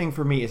one thing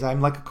for me is I'm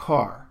like a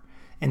car.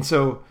 And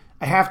so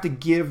I have to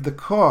give the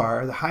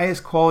car the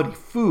highest quality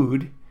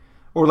food,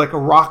 or like a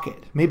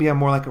rocket. Maybe I'm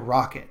more like a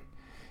rocket.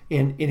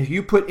 And if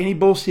you put any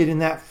bullshit in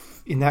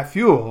that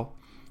fuel,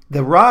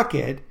 the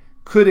rocket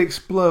could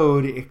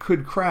explode, it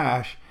could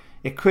crash,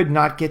 it could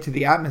not get to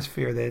the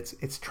atmosphere that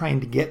it's trying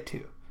to get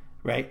to,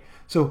 right?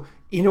 So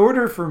in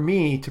order for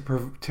me to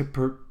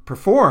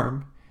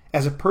perform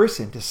as a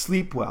person, to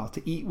sleep well,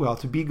 to eat well,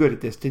 to be good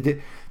at this,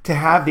 to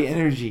have the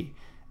energy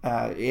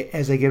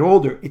as I get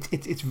older,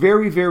 it's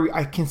very, very,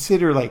 I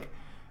consider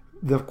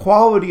the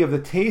quality of the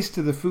taste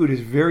of the food is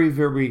very,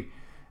 very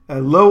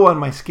low on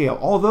my scale.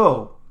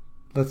 Although,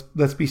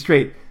 let's be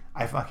straight,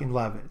 I fucking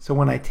love it. So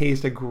when I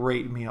taste a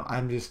great meal,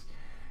 I'm just,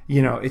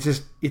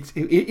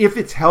 if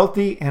it's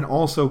healthy and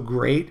also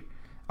great,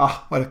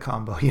 oh, what a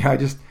combo.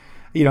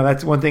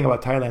 That's one thing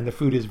about Thailand. The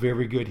food is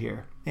very good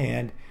here.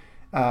 And,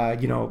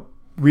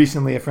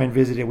 recently a friend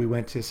visited, we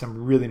went to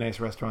some really nice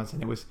restaurants,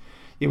 and it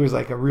was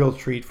like a real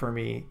treat for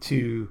me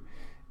to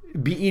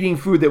be eating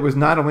food that was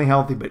not only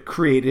healthy, but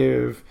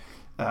creative,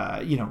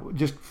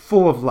 just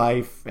full of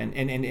life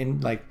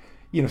and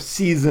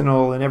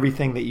seasonal and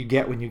everything that you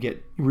get when you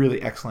get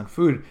really excellent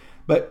food.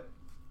 But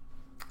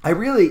I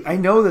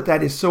know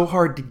that is so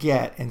hard to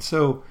get and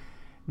so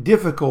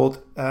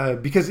difficult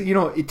because,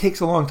 it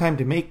takes a long time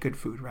to make good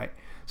food, right?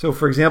 So,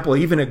 for example,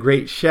 even a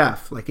great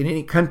chef, in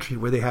any country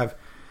where they have,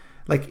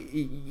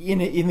 in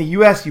the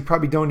U.S., you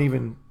probably don't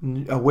even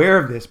aware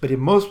of this, but in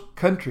most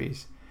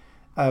countries,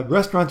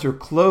 restaurants are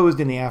closed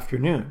in the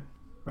afternoon,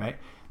 right?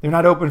 They're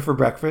not open for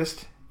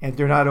breakfast, and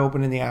they're not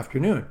open in the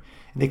afternoon.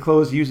 And they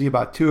close usually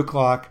about 2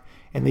 o'clock,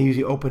 and they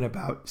usually open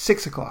about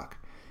 6 o'clock.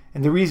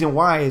 And the reason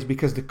why is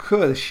because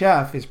the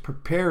chef is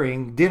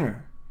preparing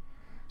dinner.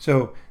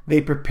 So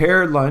they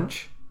prepare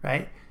lunch,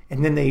 right?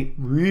 And then they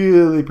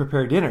really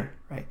prepare dinner,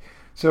 right?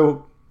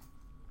 So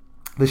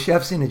the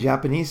chefs in a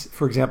Japanese,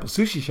 for example,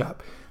 sushi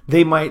shop,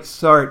 they might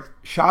start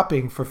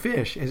shopping for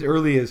fish as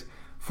early as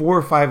 4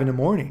 or 5 in the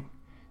morning.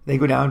 They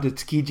go down to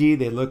Tsukiji.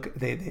 They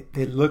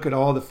look at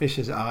all the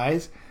fish's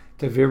eyes.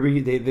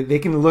 They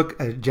can look.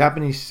 A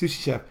Japanese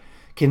sushi chef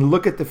can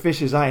look at the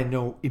fish's eye and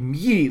know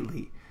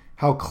immediately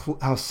how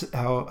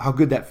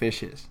good that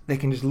fish is. They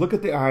can just look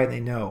at the eye and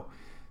they know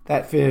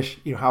that fish,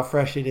 how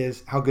fresh it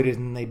is, how good it is,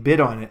 and they bid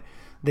on it.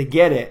 They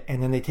get it,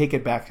 and then they take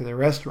it back to their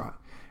restaurant,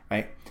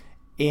 right?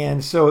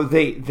 And so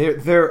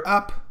they're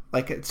up,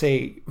 like I'd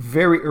say,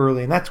 very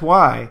early, and that's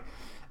why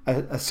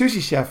a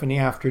sushi chef in the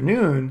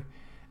afternoon,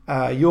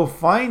 you'll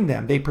find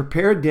them. They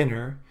prepare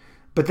dinner,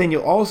 but then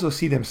you'll also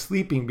see them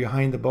sleeping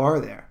behind the bar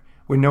there,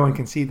 where no one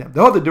can see them.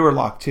 They'll have the door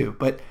locked too,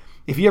 but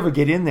if you ever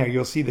get in there,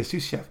 you'll see the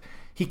sushi chef.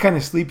 He kind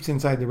of sleeps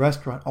inside the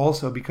restaurant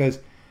also because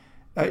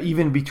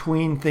even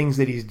between things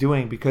that he's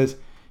doing, because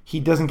he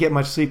doesn't get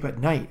much sleep at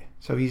night.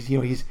 So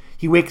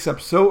he wakes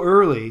up so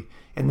early,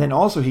 and then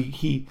also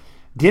he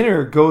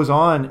dinner goes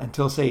on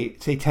until say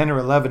 10 or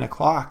 11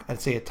 o'clock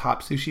at say a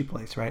top sushi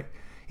place, right,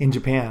 in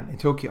Japan, in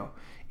Tokyo,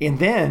 and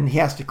then he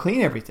has to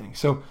clean everything.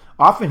 So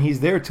often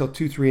he's there till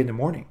 2-3 in the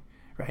morning,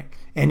 right,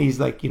 and he's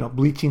like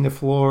bleaching the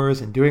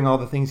floors and doing all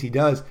the things he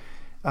does.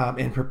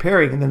 And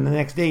preparing, and then the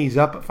next day he's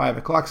up at 5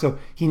 o'clock, so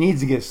he needs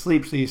to get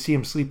sleep. So you see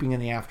him sleeping in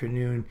the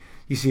afternoon,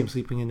 you see him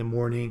sleeping in the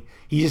morning.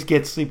 He just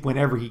gets sleep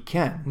whenever he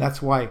can. And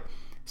that's why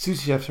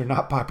sushi chefs are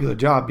not a popular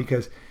job,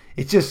 because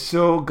it's just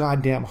so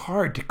goddamn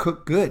hard to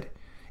cook good.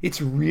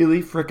 It's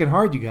really freaking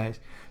hard, you guys.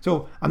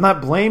 So I'm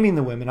not blaming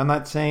the women. I'm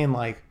not saying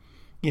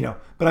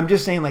but I'm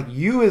just saying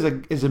you as a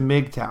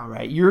MGTOW,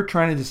 right? You're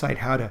trying to decide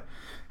how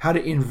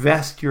to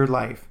invest your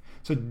life.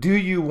 So do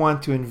you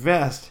want to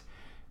invest?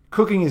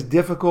 Cooking is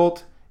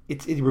difficult.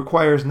 It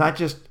requires not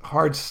just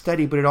hard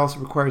study, but it also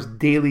requires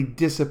daily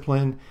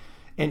discipline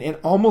and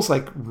almost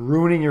like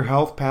ruining your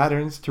health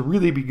patterns to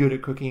really be good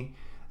at cooking.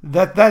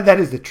 That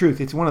is the truth.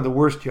 It's one of the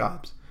worst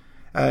jobs.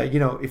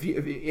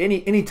 If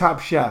any top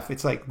chef,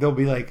 it's like they'll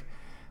be like,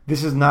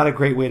 this is not a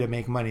great way to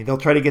make money. They'll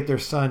try to get their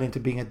son into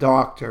being a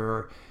doctor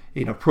or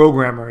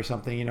programmer or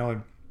something.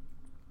 And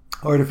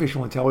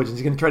artificial intelligence.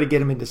 You're going to try to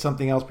get him into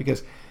something else,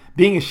 because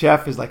being a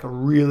chef is like a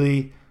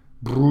really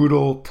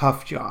brutal,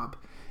 tough job.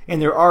 And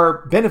there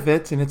are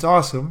benefits, and it's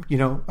awesome.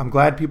 I'm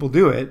glad people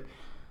do it.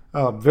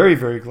 Very,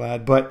 very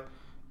glad. But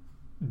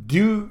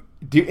do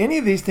any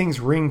of these things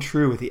ring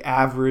true with the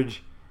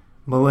average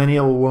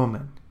millennial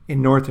woman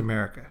in North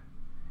America?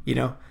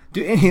 Do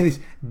any of these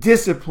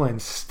discipline,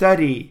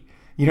 study,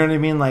 you know what I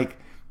mean? Like,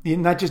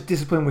 not just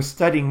discipline with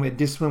studying, but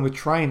discipline with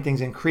trying things,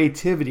 and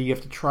creativity. You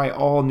have to try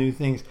all new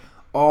things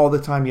all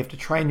the time. You have to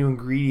try new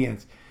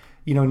ingredients,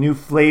 new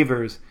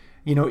flavors.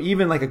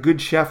 Even like a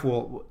good chef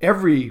will,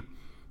 every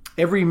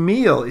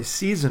meal is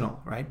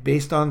seasonal, right?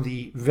 Based on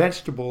the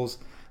vegetables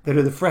that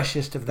are the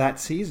freshest of that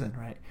season,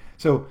 right?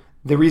 So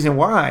the reason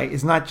why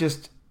is not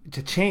just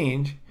to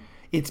change,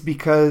 it's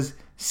because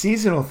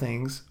seasonal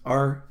things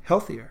are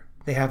healthier.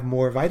 They have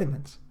more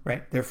vitamins,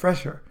 right? They're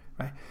fresher,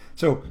 right?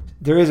 So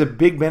there is a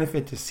big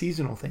benefit to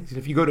seasonal things. And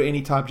if you go to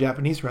any top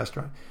Japanese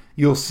restaurant,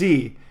 you'll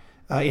see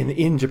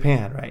in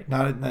Japan, right?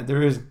 Not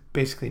there is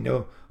basically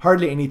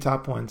hardly any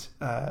top ones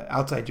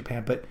outside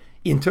Japan, but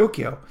in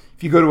Tokyo,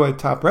 if you go to a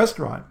top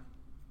restaurant,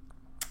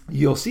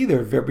 you'll see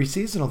they're very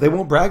seasonal. They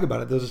won't brag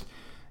about it.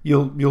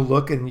 You'll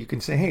look and you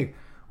can say, hey,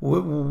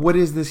 what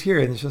is this here?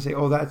 And she'll say,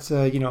 oh, that's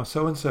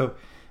so and so.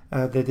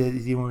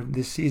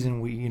 This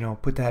season we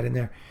put that in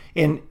there,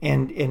 and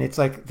it's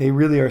like they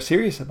really are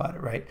serious about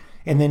it, right?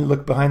 And then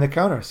look behind the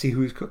counter, see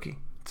who's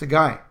cooking. It's a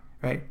guy,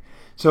 right?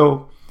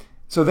 So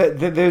that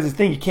there's this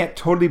thing, you can't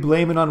totally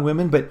blame it on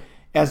women, but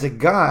as a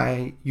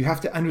guy, you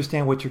have to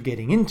understand what you're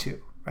getting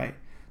into, right?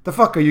 The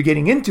fuck are you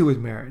getting into with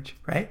marriage,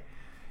 right?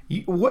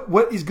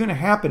 What is going to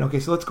happen? Okay,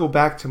 so let's go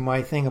back to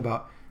my thing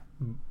about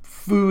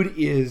food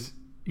is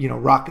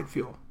rocket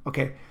fuel.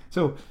 Okay,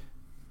 so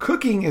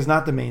cooking is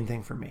not the main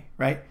thing for me,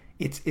 right?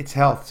 It's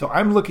health. So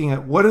I'm looking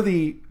at what are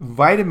the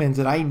vitamins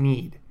that I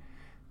need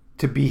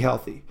to be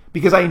healthy,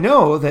 because I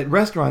know that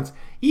restaurants,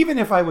 even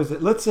if I was,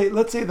 let's say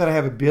that I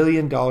have $1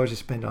 billion to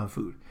spend on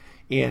food,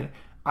 and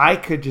I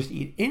could just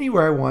eat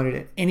anywhere I wanted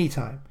at any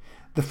time,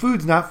 the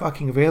food's not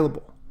fucking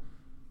available.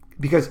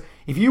 Because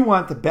if you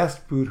want the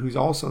best food, who's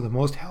also the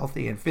most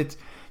healthy and fits,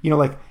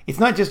 it's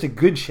not just a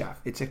good chef,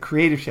 it's a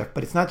creative chef,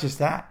 but it's not just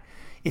that.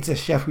 It's a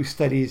chef who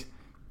studies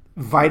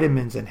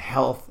vitamins and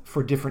health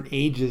for different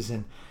ages.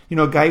 And,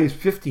 a guy who's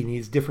 50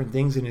 needs different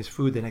things in his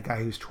food than a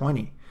guy who's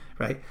 20,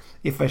 right?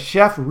 If a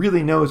chef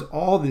really knows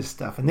all this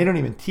stuff, and they don't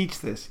even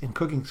teach this in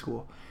cooking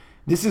school,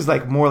 this is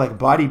like more like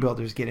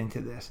bodybuilders get into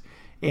this.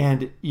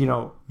 And,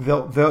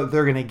 they're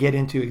going to get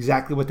into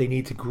exactly what they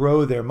need to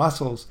grow their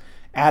muscles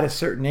at a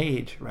certain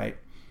age, right?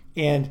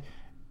 And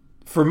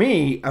for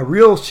me, a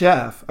real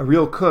chef, a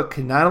real cook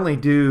can not only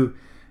do,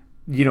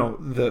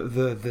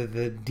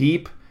 the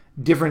deep,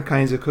 different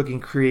kinds of cooking,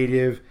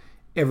 creative,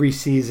 every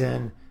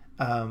season,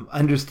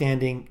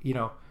 understanding,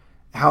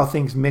 how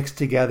things mix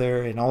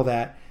together and all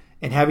that,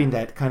 and having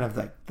that kind of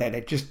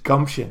that just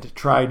gumption to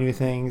try new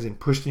things and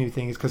push new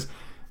things, because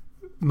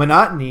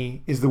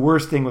monotony is the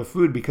worst thing with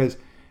food, because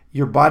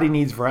your body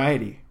needs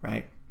variety,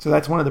 right? So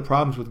that's one of the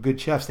problems with good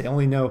chefs. They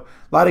only know,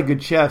 a lot of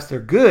good chefs, they're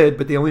good,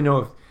 but they only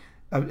know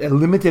a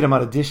limited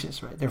amount of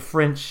dishes, right? They're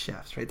French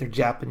chefs, right? They're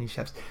Japanese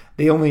chefs.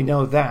 They only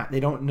know that. They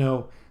don't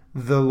know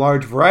the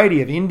large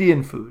variety of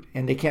Indian food,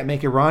 and they can't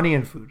make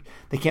Iranian food.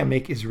 They can't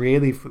make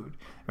Israeli food,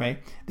 right?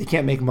 They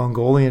can't make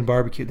Mongolian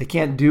barbecue. They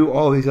can't do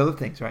all these other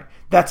things, right?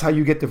 That's how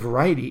you get the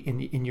variety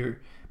in your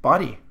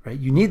body, right?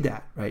 You need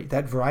that, right?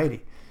 That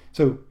variety.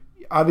 So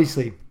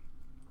obviously,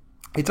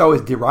 it's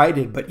always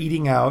derided, but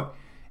eating out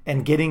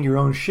and getting your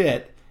own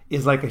shit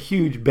is like a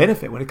huge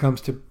benefit when it comes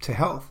to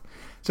health.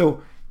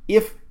 So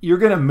if you're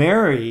going to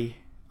marry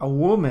a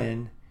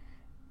woman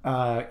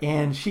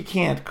and she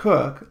can't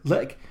cook,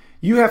 like,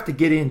 you have to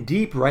get in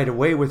deep right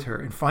away with her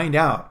and find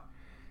out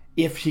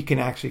if she can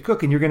actually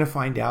cook. And you're going to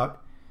find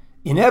out,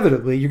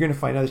 inevitably, you're going to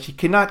find out that she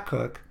cannot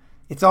cook.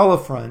 It's all a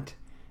front.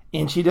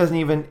 And she doesn't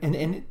even,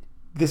 and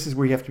this is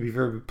where you have to be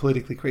very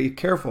politically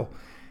careful,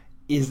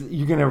 is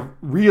you're going to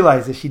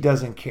realize that she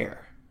doesn't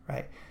care,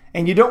 right?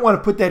 And you don't want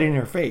to put that in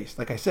her face.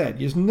 Like I said,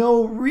 there's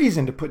no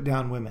reason to put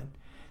down women.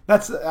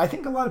 I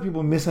think a lot of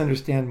people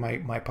misunderstand my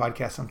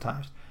podcast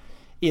sometimes,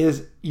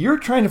 is you're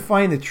trying to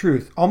find the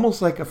truth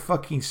almost like a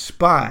fucking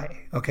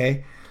spy,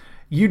 okay?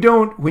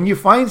 When you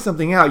find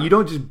something out, you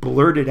don't just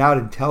blurt it out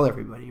and tell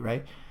everybody,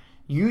 right?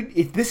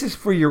 This is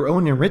for your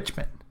own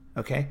enrichment,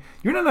 okay?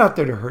 You're not out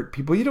there to hurt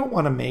people. You don't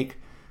want to make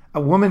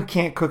a woman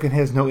can't cook and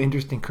has no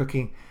interest in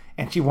cooking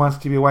and she wants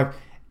to be a wife.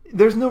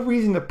 There's no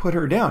reason to put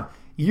her down.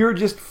 You're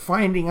just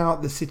finding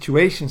out the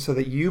situation so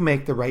that you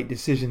make the right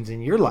decisions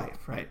in your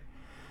life, right?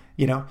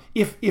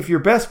 If your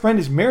best friend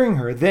is marrying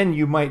her, then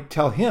you might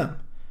tell him,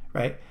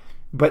 right?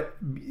 But,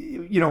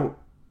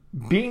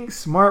 being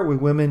smart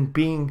with women,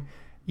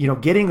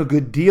 getting a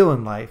good deal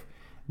in life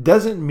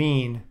doesn't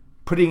mean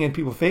putting in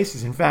people's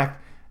faces. In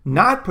fact,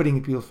 not putting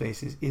in people's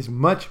faces is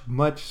much,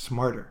 much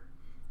smarter,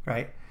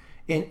 right?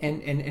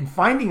 And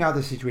finding out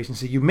the situation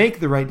so you make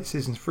the right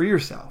decisions for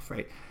yourself,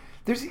 right?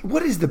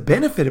 What is the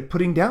benefit of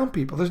putting down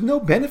people? There's no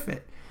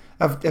benefit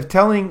of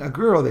telling a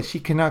girl that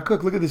she cannot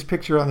cook. Look at this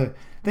picture on the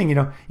thing,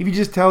 if you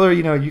just tell her,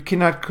 you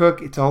cannot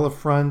cook, it's all a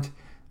front,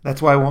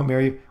 that's why I won't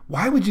marry you.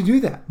 Why would you do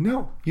that?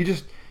 No,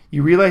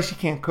 you realize she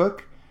can't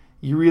cook.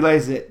 You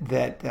realize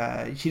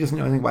that she doesn't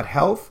know anything about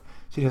health.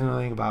 She doesn't know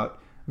anything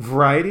about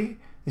variety.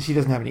 That she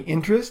doesn't have any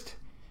interest.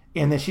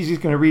 And that she's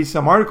just going to read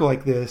some article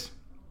like this,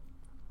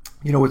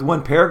 with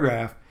one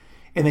paragraph.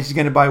 And then she's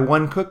going to buy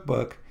one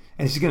cookbook.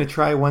 And she's going to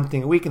try one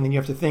thing a week. And then you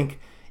have to think,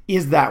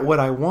 is that what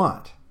I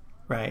want?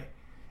 Right?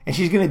 And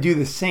she's going to do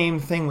the same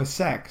thing with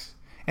sex.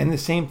 And the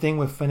same thing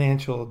with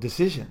financial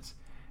decisions.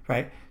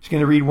 Right? She's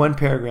going to read one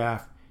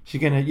paragraph.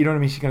 She's going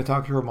to, she's going to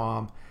talk to her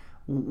mom.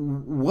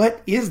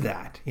 What is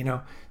that?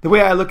 The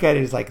way I look at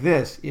it is like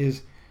this,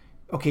 is,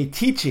 okay,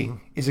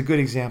 teaching is a good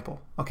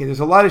example. Okay, there's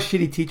a lot of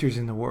shitty teachers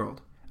in the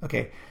world.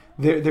 Okay,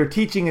 they're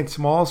teaching in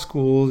small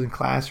schools and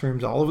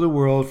classrooms all over the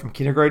world, from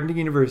kindergarten to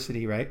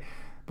university, right?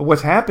 But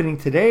what's happening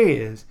today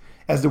is,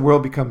 as the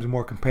world becomes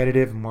more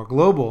competitive and more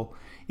global,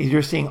 is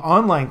you're seeing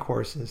online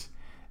courses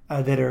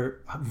that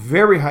are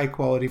very high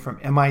quality from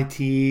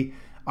MIT,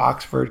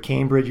 Oxford,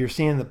 Cambridge. You're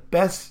seeing the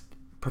best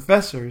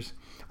professors,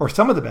 or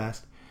some of the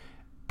best,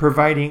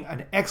 providing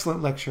an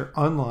excellent lecture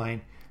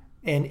online.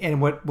 And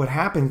what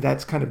happens,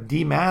 that's kind of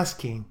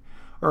demasking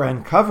or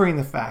uncovering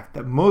the fact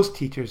that most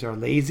teachers are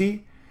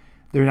lazy.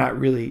 They're not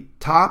really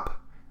top.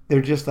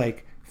 They're just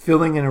like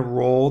filling in a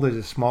role. There's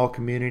a small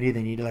community.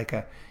 They need like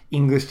a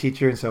English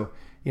teacher. And so,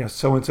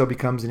 so-and-so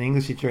becomes an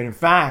English teacher. And in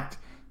fact,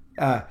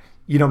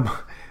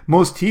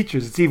 most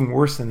teachers, it's even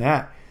worse than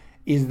that,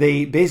 is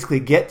they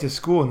basically get to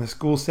school and the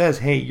school says,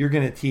 hey, you're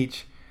going to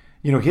teach,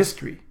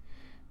 history.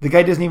 The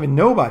guy doesn't even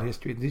know about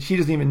history. She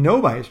doesn't even know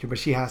about history, but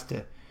she has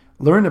to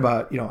learn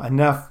about,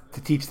 enough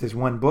to teach this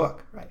one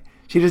book, right?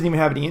 She doesn't even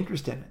have any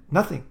interest in it.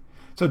 Nothing.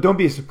 So don't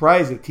be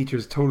surprised if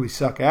teachers totally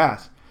suck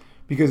ass,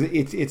 because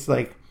it's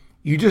like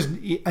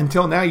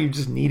until now you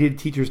just needed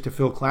teachers to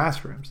fill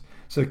classrooms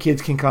so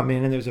kids can come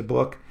in and there's a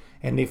book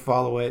and they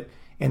follow it.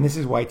 And this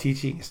is why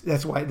this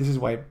is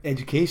why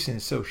education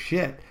is so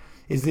shit.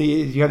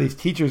 You have these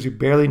teachers who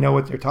barely know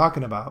what they're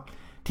talking about,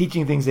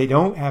 teaching things they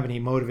don't have any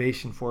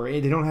motivation for.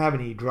 They don't have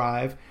any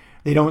drive.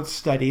 They don't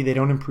study. They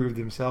don't improve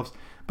themselves.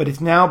 But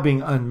it's now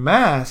being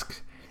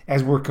unmasked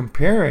as we're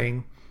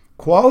comparing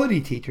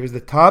quality teachers, the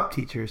top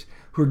teachers,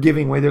 who are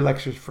giving away their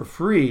lectures for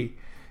free.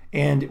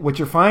 And what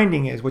you're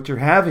finding is, what you're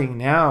having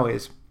now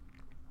is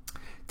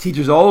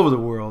teachers all over the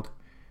world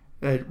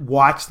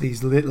watch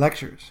these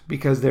lectures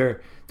because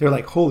they're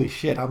like, holy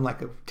shit, I'm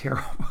like a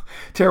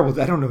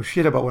terrible, I don't know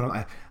shit about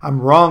what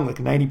I'm wrong like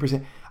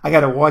 90%. I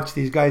got to watch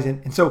these guys.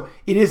 And so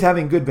it is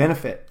having good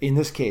benefit in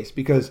this case,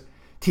 because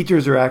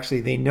teachers are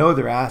actually, they know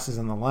their ass is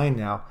on the line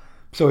now.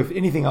 So if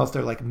anything else,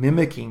 they're like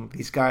mimicking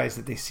these guys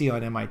that they see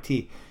on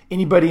MIT.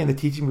 Anybody in the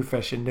teaching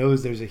profession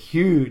knows there's a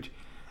huge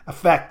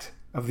effect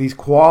of these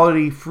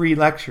quality free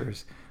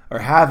lectures are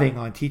having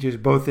on teachers,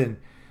 both in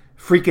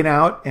freaking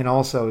out and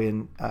also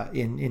in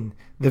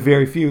the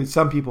very few,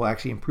 some people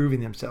actually improving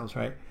themselves,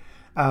 right?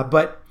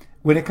 But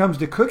when it comes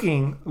to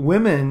cooking,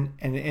 women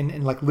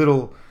and like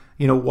little,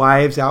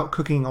 wives out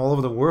cooking all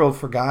over the world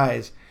for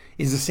guys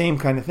is the same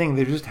kind of thing.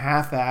 They're just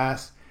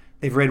half-assed.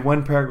 They've read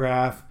one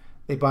paragraph.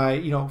 They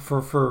buy,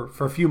 for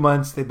a few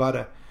months, they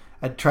bought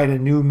tried a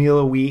new meal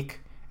a week,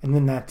 and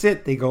then that's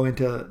it. They go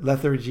into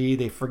lethargy.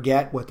 They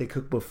forget what they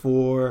cooked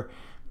before.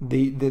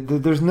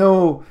 There's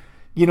no,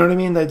 you know what I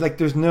mean? Like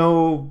there's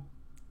no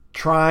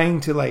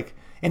trying to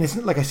and it's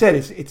like I said,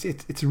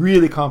 it's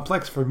really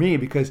complex for me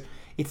because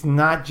it's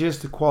not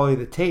just the quality of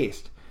the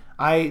taste.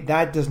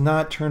 That does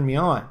not turn me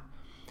on.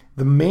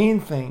 The main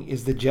thing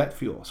is the jet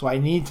fuel. So I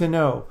need to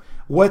know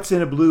what's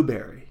in a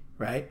blueberry,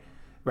 right?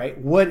 Right?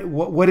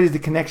 What is the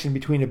connection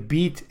between a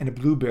beet and a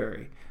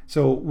blueberry?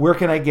 So where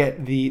can I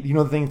get the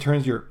thing that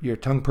turns your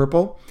tongue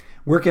purple?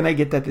 Where can I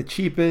get that the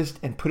cheapest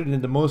and put it into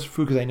the most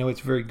food because I know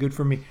it's very good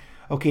for me?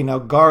 Okay, now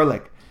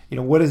garlic,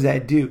 what does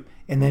that do?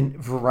 And then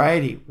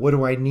variety, what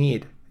do I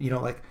need?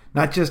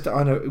 Not just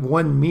on a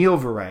one meal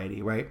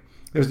variety, right?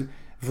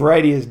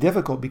 Variety is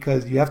difficult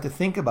because you have to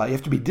think about it. You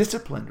have to be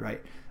disciplined,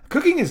 right?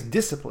 Cooking is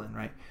discipline,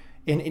 right?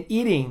 And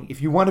eating,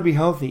 if you want to be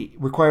healthy,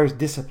 requires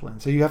discipline.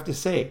 So you have to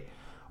say,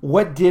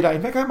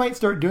 in fact, I might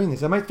start doing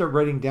this. I might start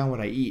writing down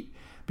what I eat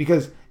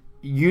because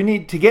you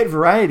need to get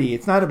variety.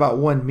 It's not about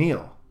one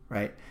meal,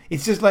 right?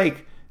 It's just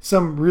like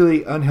some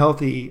really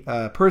unhealthy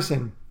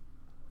person,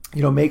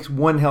 makes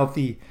one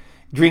healthy,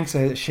 drinks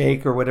a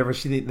shake or whatever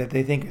that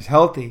they think is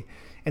healthy.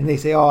 And they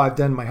say, oh, I've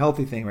done my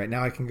healthy thing right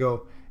now. I can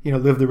go,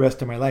 live the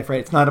rest of my life, right?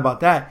 It's not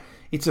about that.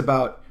 It's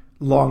about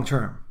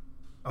long-term,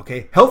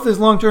 okay? Health is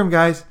long-term,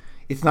 guys.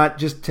 It's not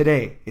just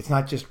today. It's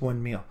not just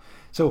one meal.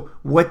 So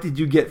what did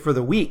you get for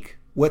the week?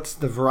 What's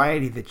the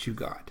variety that you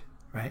got,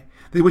 right?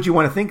 This is what you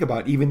want to think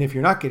about, even if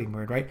you're not getting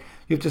married, right?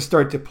 You have to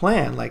start to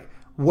plan,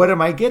 what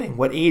am I getting?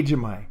 What age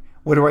am I?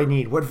 What do I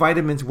need? What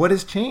vitamins? What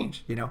has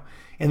changed,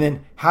 And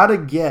then how to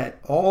get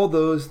all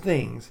those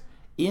things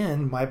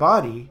in my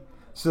body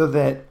so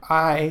that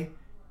I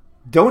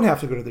don't have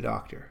to go to the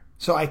doctor.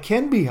 So I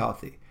can be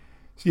healthy.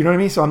 So you know what I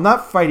mean? So I'm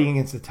not fighting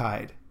against the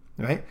tide,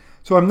 right?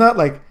 So I'm not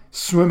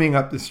swimming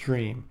up the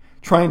stream,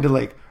 trying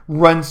to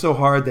run so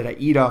hard that I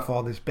eat off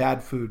all this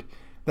bad food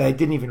that I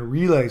didn't even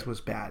realize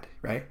was bad,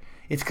 right?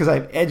 It's because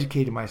I've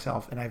educated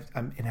myself and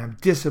I'm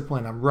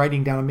disciplined. I'm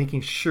writing down. I'm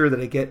making sure that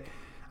I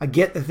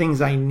get the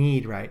things I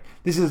need, right?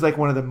 This is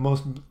one of the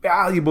most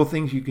valuable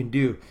things you can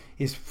do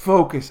is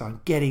focus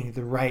on getting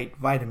the right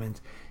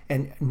vitamins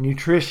and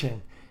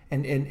nutrition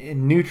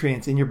and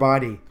nutrients in your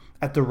body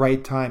at the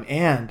right time,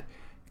 and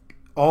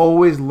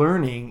always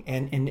learning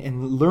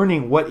and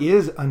learning what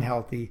is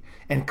unhealthy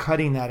and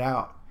cutting that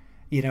out.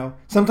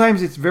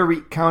 Sometimes it's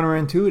very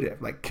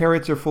counterintuitive. Like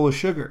carrots are full of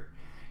sugar.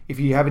 If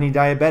you have any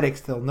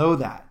diabetics, they'll know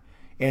that.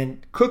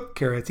 And cooked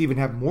carrots even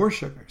have more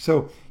sugar.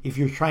 So if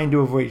you're trying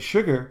to avoid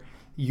sugar,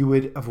 you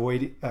would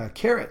avoid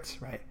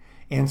carrots, right?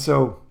 And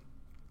so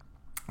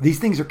these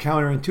things are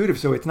counterintuitive.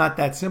 So it's not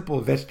that simple.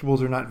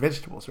 Vegetables are not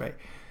vegetables, right?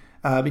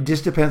 It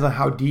just depends on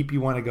how deep you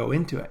want to go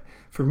into it.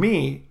 For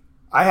me,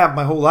 I have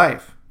my whole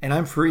life and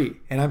I'm free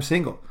and I'm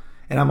single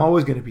and I'm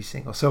always going to be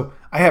single. So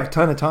I have a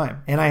ton of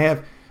time and I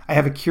have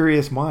a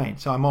curious mind.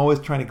 So I'm always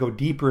trying to go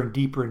deeper and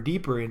deeper and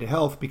deeper into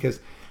health because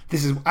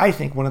this is, I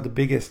think, one of the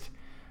biggest,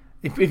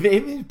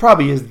 it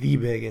probably is the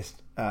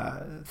biggest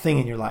thing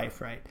in your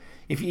life, right?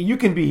 If you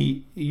can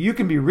be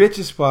rich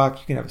as fuck,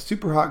 you can have a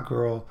super hot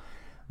girl,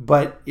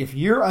 but if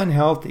you're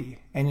unhealthy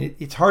and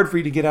it's hard for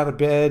you to get out of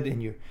bed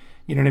and you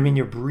know what I mean,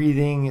 your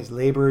breathing is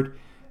labored,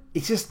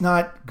 it's just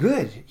not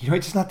good. It's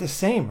just not the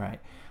same, right?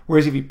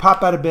 Whereas if you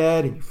pop out of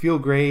bed and you feel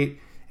great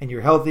and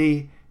you're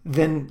healthy,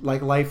 then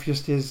life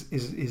just is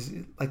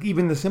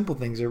even the simple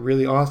things are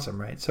really awesome,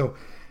 right? So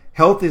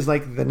health is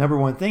the number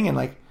one thing,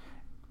 and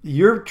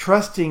you're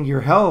trusting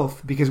your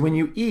health because when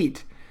you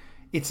eat,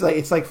 it's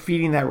like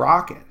feeding that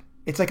rocket.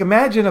 It's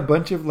imagine a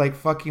bunch of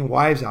fucking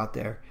wives out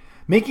there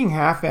making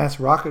half-ass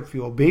rocket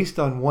fuel based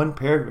on one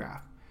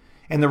paragraph,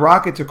 and the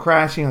rockets are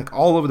crashing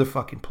all over the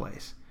fucking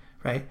place,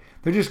 right?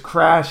 They're just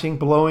crashing,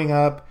 blowing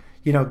up.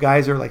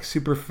 Guys are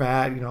super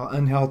fat,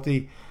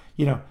 unhealthy,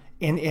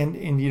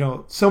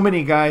 and so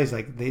many guys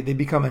they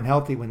become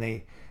unhealthy when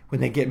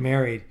they get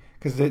married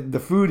because the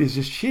food is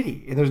just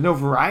shitty and there's no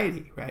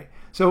variety, right?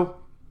 So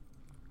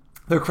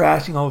they're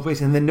crashing all over the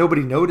place, and then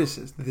nobody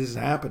notices that this is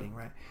happening,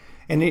 right?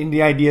 And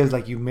the idea is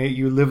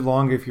you live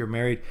longer if you're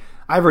married.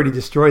 I've already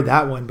destroyed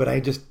that one, but I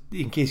just,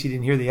 in case you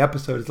didn't hear the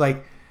episode,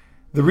 it's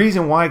the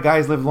reason why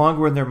guys live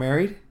longer when they're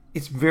married.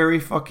 It's very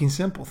fucking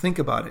simple. Think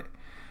about it.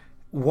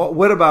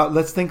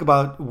 Let's think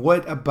about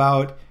what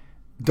about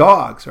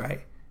dogs,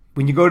 right?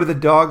 When you go to the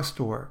dog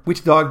store,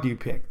 which dog do you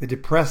pick? The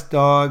depressed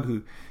dog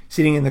who's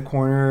sitting in the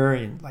corner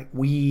and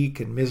weak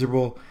and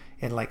miserable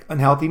and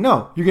unhealthy?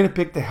 No, you're going to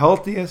pick the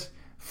healthiest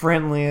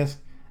friendliest,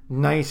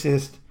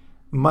 nicest,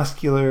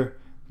 muscular,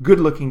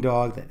 good-looking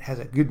dog that has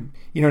a good,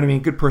 you know what I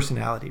mean, good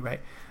personality,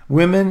 right?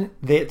 Women,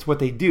 that's what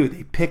they do.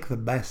 They pick the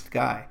best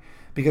guy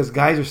because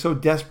guys are so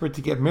desperate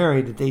to get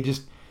married that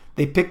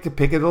they pick the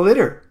pick of the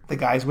litter, the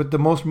guys with the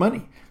most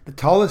money, the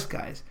tallest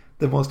guys,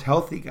 the most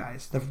healthy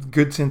guys, the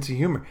good sense of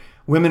humor.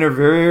 Women are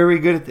very, very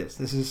good at this.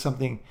 This is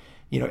something,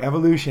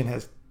 evolution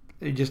has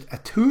just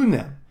attuned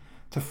them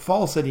to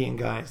falsity in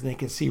guys, and they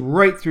can see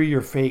right through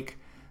your fake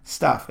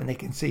stuff, and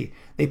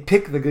they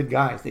pick the good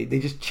guys. They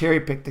just cherry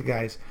pick the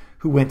guys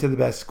who went to the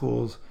best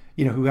schools,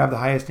 who have the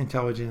highest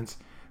intelligence,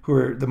 who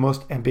are the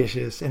most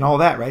ambitious, and all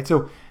that, right?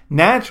 So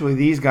naturally,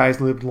 these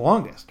guys lived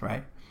longest,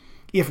 right?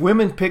 If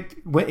women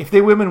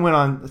went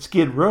on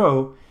Skid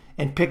Row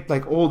and picked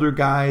like older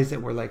guys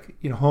that were like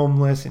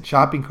homeless and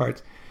shopping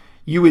carts,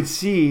 you would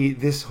see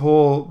this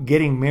whole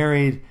getting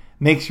married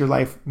makes you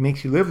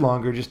live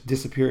longer just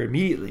disappear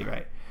immediately,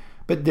 right?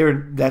 But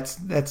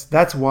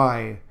that's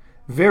why,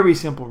 very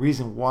simple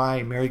reason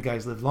why married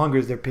guys live longer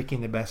is they're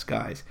picking the best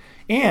guys.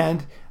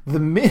 And the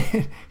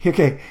minute,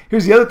 okay,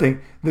 here's the other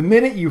thing: the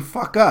minute you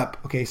fuck up,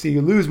 okay, so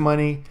you lose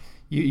money,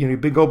 you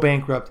go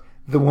bankrupt,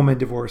 the woman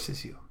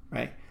divorces you,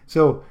 right?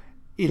 So,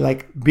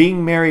 like,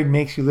 being married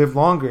makes you live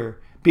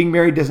longer. Being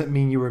married doesn't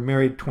mean you were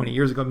married 20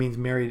 years ago. It means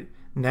married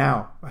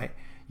now, right?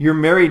 You're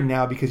married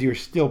now because you're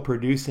still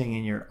producing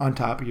and you're on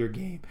top of your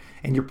game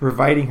and you're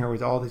providing her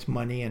with all this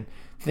money and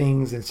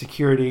things and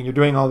security, and you're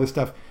doing all this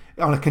stuff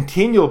on a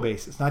continual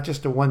basis, not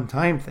just a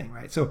one-time thing,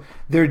 right? So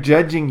they're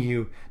judging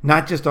you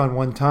not just on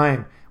one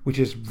time, which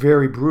is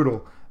very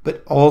brutal,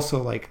 but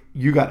also like,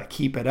 you got to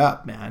keep it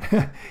up,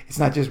 man. It's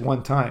not just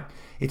one time.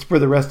 It's for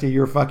the rest of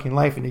your fucking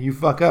life. And if you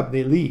fuck up,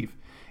 they leave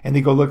and they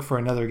go look for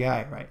another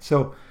guy, right?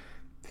 So,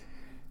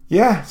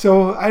 yeah.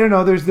 So I don't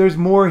know. There's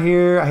more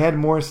here. I had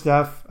more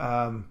stuff.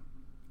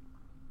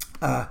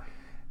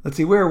 Let's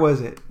see. Where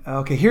was it?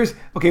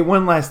 Okay.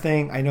 One last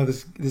thing. I know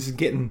this is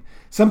getting.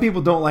 Some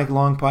people don't like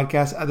long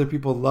podcasts. Other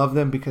people love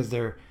them because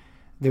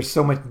there's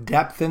so much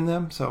depth in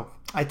them. So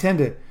I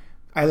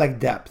like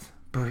depth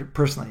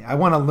personally. I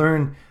want to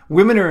learn.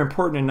 Women are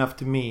important enough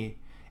to me,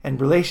 and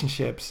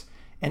relationships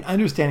and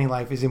understanding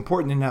life is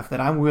important enough that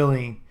I'm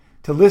willing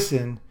to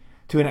listen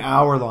to an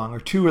hour-long or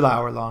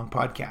 2-hour-long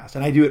podcast.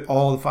 And I do it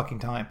all the fucking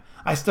time.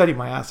 I study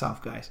my ass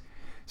off, guys.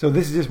 So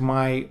this is just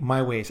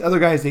my ways. Other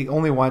guys, they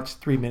only watch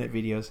 3-minute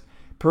videos.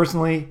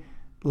 Personally,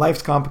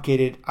 life's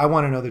complicated. I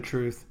want to know the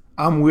truth.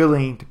 I'm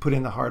willing to put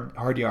in the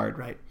hard yard,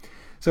 right?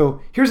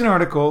 So here's an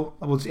article.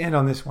 We'll just end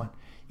on this one.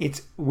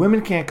 It's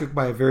Women Can't Cook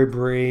by a Very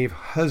Brave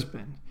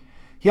Husband.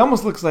 He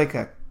almost looks like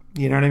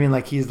you know what I mean?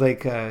 Like he's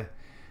like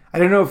I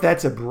don't know if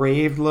that's a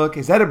brave look.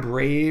 Is that a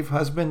brave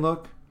husband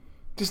look?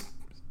 Just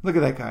look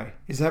at that guy.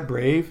 Is that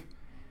brave?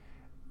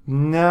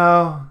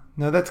 No,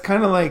 that's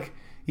kind of like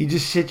you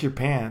just shit your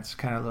pants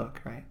kind of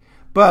look, right?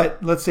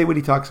 But let's say what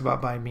he talks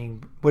about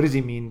what does he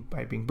mean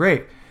by being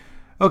brave?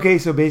 Okay,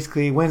 so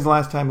basically, when's the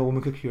last time a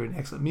woman cooked you an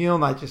excellent meal?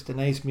 Not just a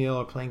nice meal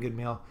or plain good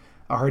meal,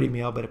 a hearty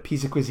meal, but a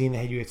piece of cuisine that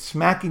had you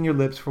smacking your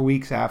lips for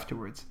weeks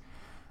afterwards.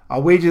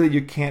 I'll wager that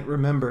you can't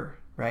remember,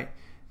 right?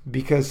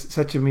 Because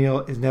such a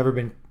meal has never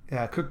been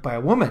cooked by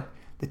a woman.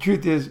 The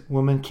truth is,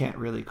 women can't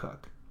really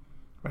cook,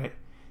 right?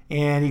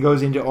 And he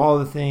goes into all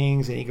the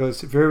things, and he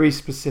goes very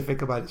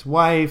specific about his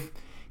wife.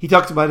 He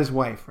talks about his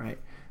wife, right?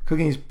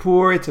 Cooking is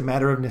poor. It's a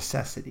matter of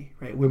necessity,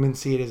 right? Women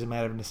see it as a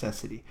matter of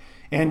necessity.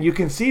 And you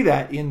can see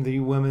that in the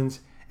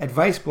women's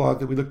advice blog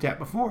that we looked at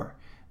before.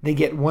 They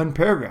get one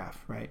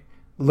paragraph, right?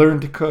 Learn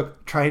to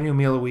cook, try a new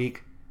meal a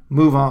week,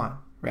 move on,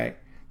 right?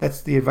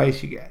 That's the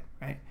advice you get,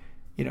 right?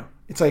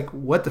 It's like,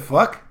 what the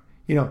fuck?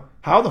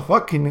 How the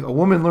fuck can a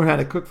woman learn how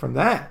to cook from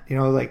that?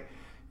 Like,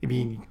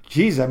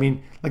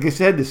 like I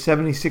said, the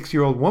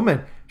 76-year-old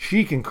woman,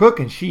 she can cook,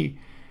 and she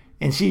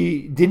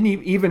didn't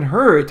even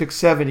her. It took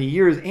 70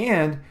 years,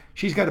 and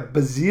she's got a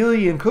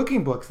bazillion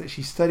cooking books that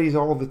she studies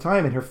all the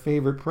time, and her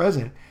favorite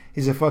present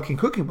is a fucking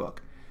cooking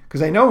book.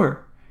 Because I know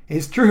her.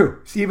 It's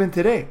true. It's even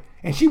today.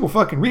 And she will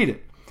fucking read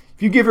it.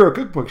 If you give her a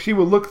cookbook, she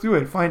will look through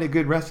it and find a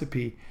good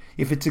recipe.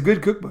 If it's a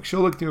good cookbook,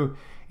 she'll look through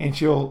and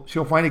she'll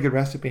find a good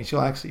recipe, and she'll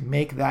actually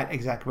make that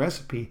exact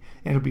recipe,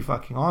 and it'll be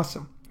fucking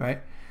awesome,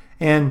 right?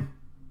 And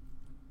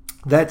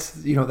that's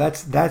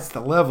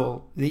the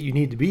level that you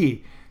need to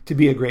be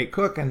a great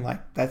cook. And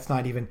like, that's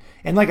not even,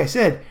 and like I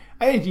said,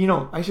 I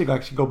should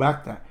actually go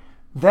back to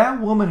that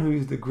woman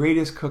who's the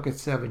greatest cook at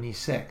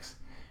 76,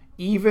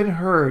 even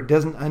her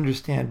doesn't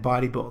understand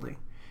bodybuilding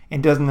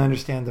and doesn't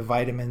understand the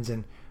vitamins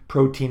and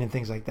protein and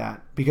things like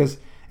that,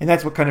 and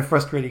that's what kind of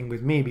frustrating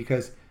with me,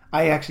 because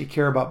I actually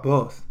care about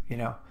both.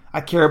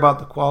 I care about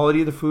the quality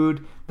of the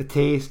food, the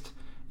taste,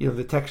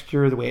 the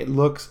texture, the way it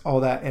looks,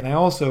 all that. And I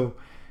also,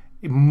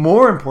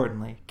 more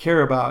importantly,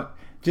 care about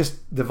just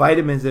the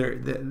vitamins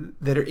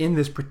that are in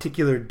this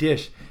particular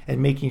dish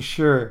and making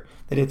sure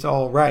that it's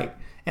all right.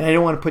 And I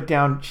don't want to put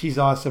down, she's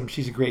awesome,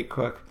 she's a great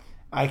cook.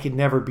 I could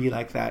never be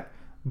like that.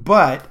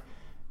 But,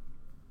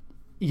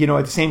 at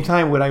the same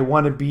time, would I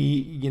want to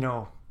be,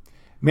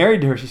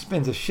 married to her? She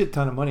spends a shit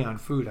ton of money on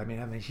food. I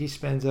mean, she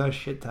spends a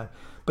shit ton.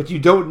 but you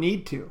don't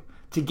need to.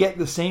 To get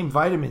the same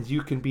vitamins,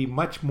 you can be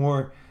much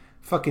more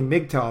fucking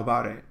MGTOW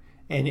about it.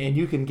 And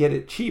you can get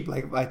it cheap,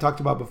 like I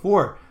talked about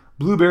before.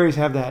 Blueberries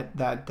have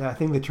that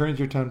thing that turns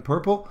your tongue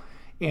purple,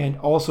 and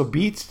also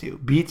beets do.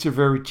 Beets are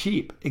very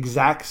cheap,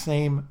 exact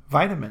same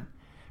vitamin,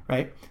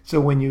 right? So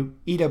when you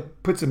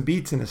put some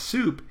beets in a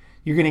soup,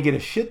 you're going to get a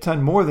shit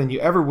ton more than you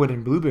ever would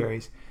in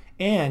blueberries,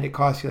 and it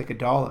costs you like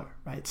 $1,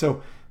 right?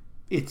 So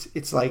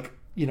it's like,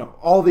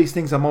 all these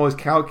things I'm always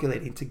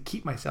calculating to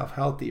keep myself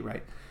healthy,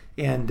 right?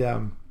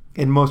 And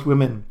most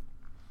women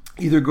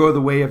either go the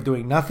way of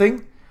doing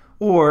nothing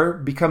or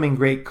becoming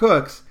great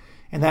cooks,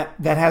 and that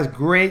has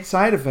great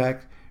side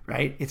effect,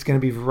 right? It's going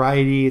to be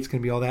variety, it's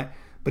going to be all that,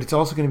 but it's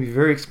also going to be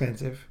very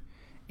expensive.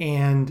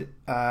 And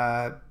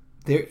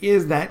there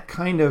is that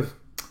kind of,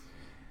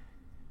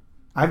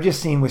 I've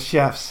just seen with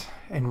chefs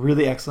and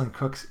really excellent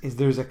cooks, is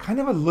there's a kind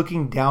of a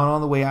looking down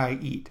on the way I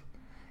eat,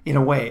 in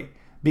a way,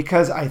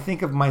 because I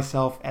think of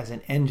myself as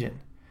an engine.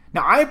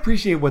 Now, I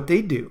appreciate what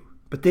they do,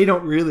 but they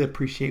don't really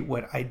appreciate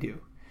what I do.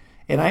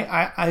 And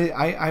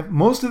I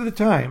most of the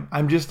time,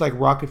 I'm just like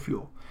rocket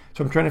fuel.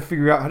 So I'm trying to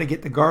figure out how to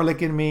get the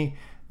garlic in me,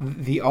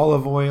 the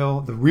olive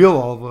oil, the real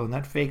olive oil,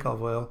 not fake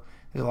olive oil.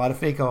 There's a lot of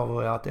fake olive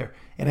oil out there.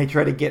 And I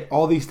try to get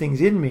all these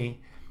things in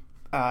me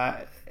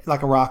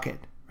like a rocket,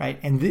 right?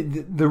 And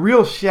the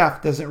real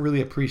chef doesn't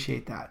really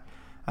appreciate that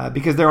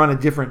because they're on a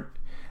different,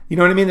 you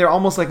know what I mean? They're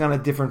almost like on a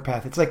different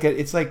path. It's like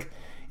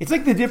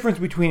the difference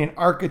between an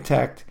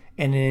architect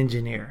and an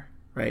engineer,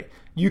 right?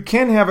 You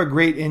can have a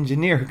great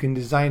engineer who can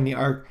design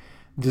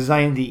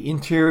the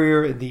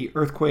interior, the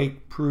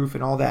earthquake proof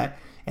and all that.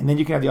 And then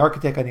you can have the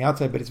architect on the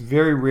outside, but it's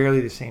very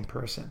rarely the same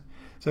person.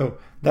 So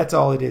that's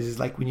all it is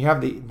like when you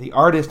have the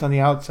artist on the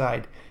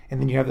outside and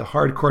then you have the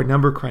hardcore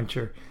number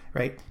cruncher,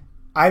 right?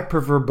 I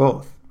prefer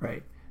both,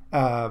 right?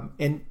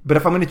 But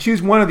if I'm going to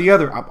choose one or the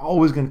other, I'm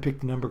always going to pick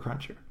the number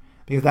cruncher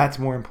because that's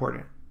more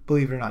important.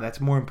 Believe it or not, that's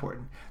more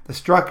important. The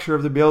structure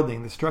of the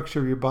building, the structure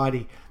of your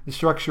body, the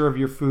structure of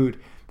your food,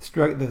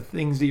 the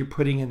things that you're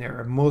putting in there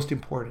are most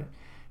important.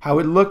 How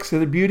it looks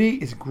and the beauty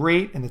is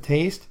great, and the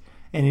taste,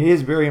 and it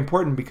is very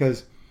important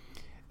because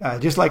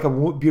just like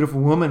a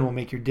beautiful woman will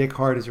make your dick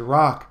hard as a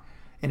rock,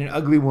 and an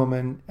ugly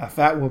woman, a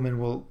fat woman,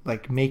 will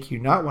like make you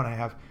not want to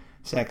have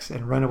sex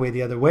and run away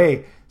the other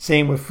way.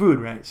 Same with food,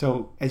 right?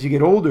 So as you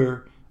get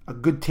older, a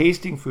good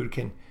tasting food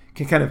can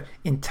kind of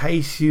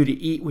entice you to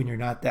eat when you're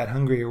not that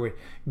hungry, or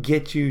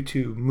get you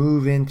to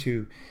move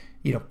into,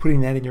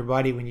 putting that in your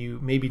body when you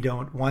maybe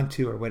don't want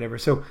to or whatever.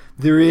 So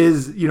there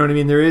is,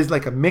 there is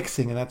like a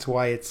mixing, and that's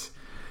why it's,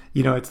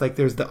 it's like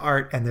there's the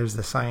art and there's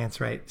the science,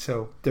 right?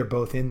 So they're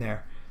both in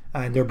there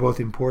and they're both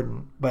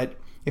important. But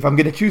if I'm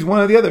going to choose one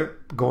or the other,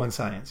 go on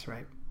science,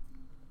 right?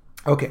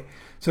 Okay.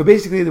 So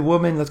basically the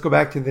woman, let's go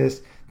back to this.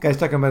 The guy's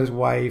talking about his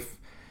wife.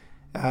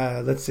 He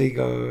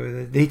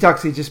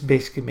just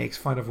basically makes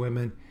fun of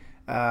women.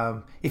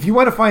 If you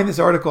want to find this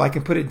article, I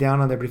can put it down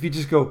on there. But if you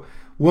just go,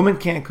 "Woman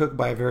Can't Cook"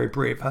 by a Very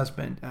Brave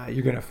Husband,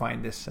 you're going to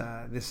find this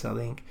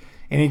link.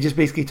 And he just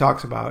basically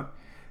talks about,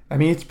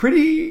 it's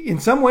pretty, in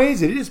some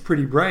ways, it is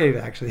pretty brave,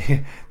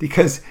 actually,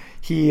 because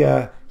he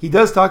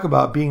does talk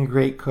about being a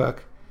great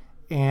cook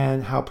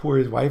and how poor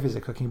his wife is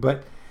at cooking.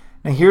 But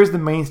now here's the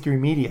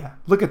mainstream media.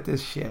 Look at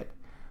this shit.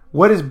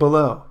 What is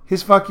below?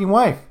 His fucking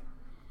wife.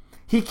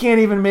 He can't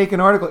even make an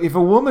article. If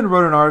a woman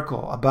wrote an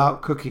article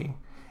about cooking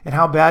and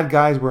how bad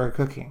guys were at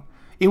cooking,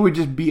 it would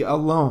just be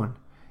alone.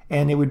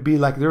 And it would be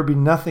like there would be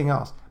nothing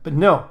else. But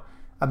no,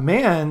 a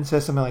man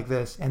says something like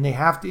this, and they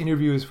have to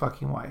interview his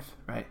fucking wife,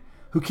 right?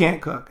 Who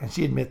can't cook, and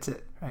she admits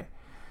it, right?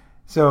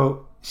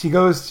 So she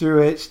goes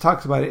through it, she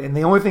talks about it, and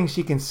the only thing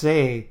she can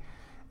say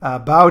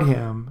about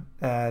him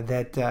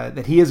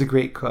that he is a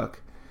great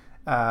cook,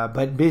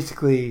 but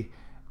basically,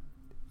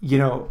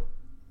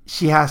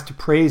 she has to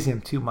praise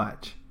him too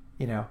much,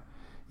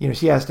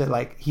 she has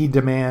to he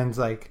demands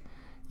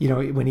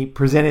when he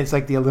presented, it's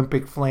like the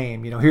Olympic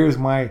flame, here's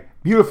my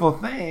beautiful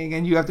thing,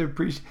 and you have to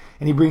appreciate,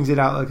 and he brings it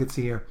out. Let's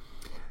see here.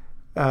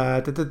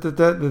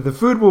 The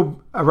food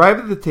will arrive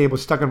at the table,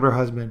 stuck under her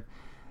husband,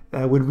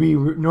 would be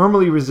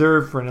normally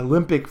reserved for an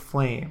Olympic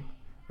flame,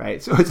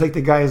 right? So it's like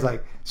the guy is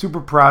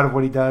super proud of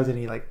what he does, and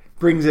he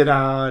brings it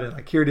out,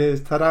 and here it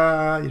is,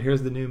 ta-da, and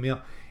here's the new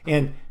meal.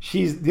 And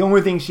she's, the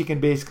only thing she can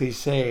basically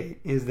say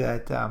is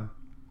that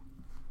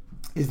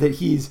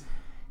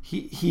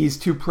he's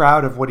too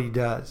proud of what he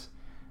does,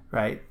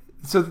 right?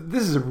 So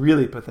this is a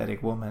really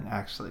pathetic woman,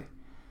 actually.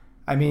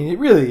 It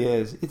really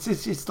is.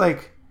 It's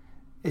like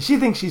she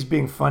thinks she's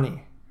being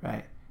funny,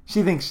 right?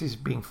 She thinks she's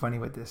being funny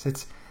with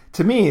this.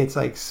 To me,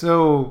 it's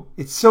so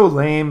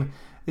lame.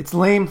 It's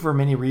lame for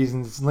many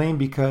reasons. It's lame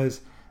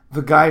because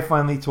the guy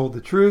finally told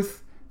the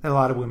truth that a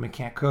lot of women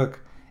can't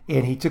cook,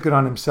 and he took it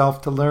on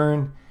himself to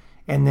learn.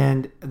 And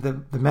then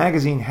the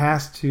magazine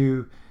has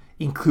to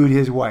include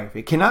his wife.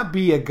 It cannot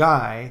be a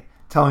guy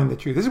telling the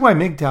truth. This is why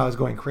MGTOW is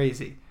going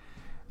crazy.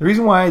 The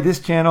reason why this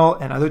channel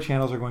and other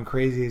channels are going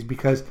crazy is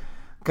because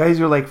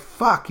guys are like,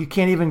 fuck, you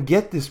can't even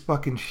get this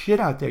fucking shit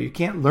out there. You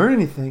can't learn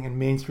anything in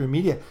mainstream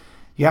media.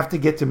 You have to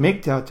get to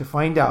MGTOW to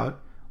find out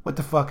what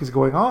the fuck is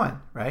going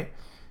on, right?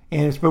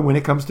 And it's but when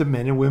it comes to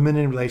men and women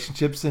and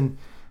relationships and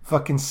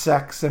fucking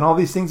sex and all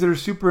these things that are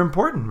super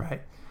important,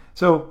 right?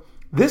 So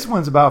this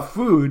one's about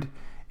food,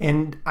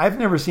 and I've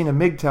never seen a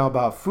MGTOW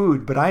about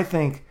food, but I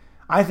think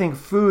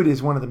food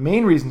is one of the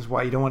main reasons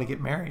why you don't want to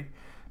get married.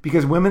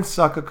 Because women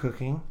suck at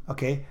cooking,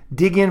 okay?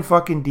 Dig in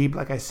fucking deep,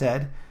 like I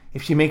said.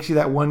 If she makes you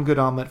that one good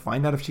omelet,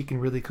 find out if she can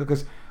really cook.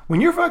 Because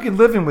when you're fucking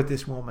living with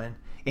this woman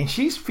and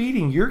she's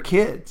feeding your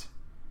kids,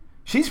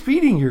 she's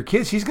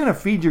going to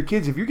feed your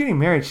kids. If you're getting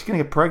married, she's going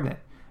to get pregnant,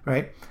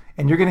 right?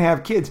 And you're going to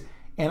have kids.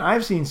 And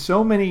I've seen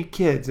so many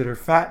kids that are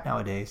fat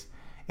nowadays.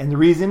 And the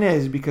reason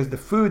is because the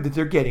food that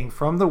they're getting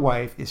from the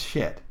wife is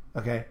shit,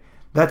 okay?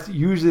 That's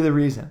usually the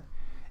reason.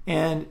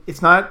 And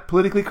it's not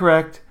politically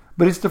correct,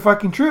 but it's the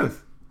fucking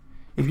truth.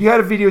 If you had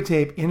a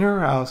videotape in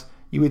her house,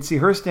 you would see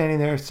her standing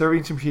there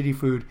serving some shitty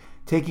food,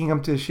 taking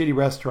them to a shitty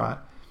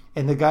restaurant,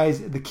 and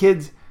the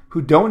kids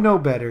who don't know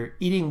better,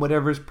 eating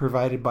whatever's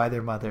provided by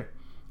their mother.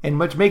 And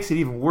what makes it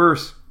even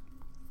worse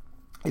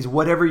is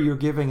whatever you're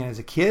giving as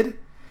a kid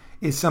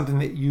is something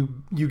that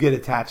you get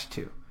attached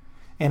to.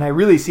 And I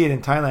really see it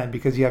in Thailand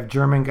because you have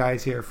German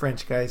guys here,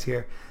 French guys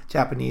here,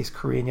 Japanese,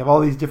 Korean. You have all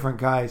these different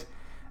guys,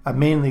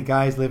 mainly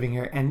guys living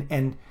here,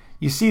 and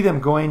you see them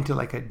going to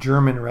like a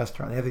German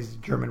restaurant. They have this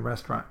German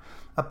restaurant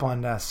up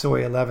on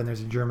Soy 11.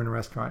 There's a German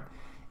restaurant.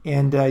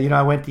 And,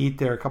 I went to eat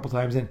there a couple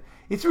times, and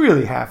it's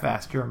really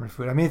half-assed German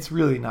food. I mean, it's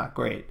really not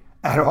great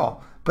at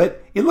all.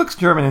 But it looks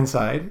German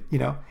inside,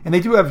 and they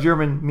do have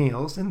German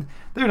meals, and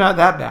they're not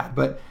that bad.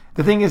 But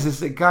the thing is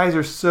that guys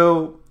are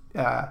so,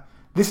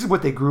 this is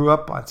what they grew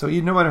up on. So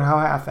no matter how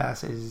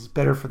half-assed it is, it's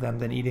better for them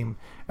than eating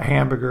a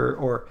hamburger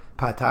or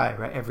pad thai,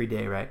 right, every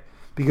day, right?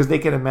 Because they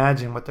can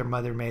imagine what their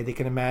mother made. They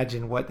can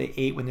imagine what they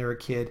ate when they were a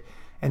kid.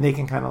 And they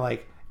can kind of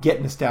like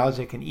get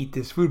nostalgic and eat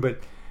this food. But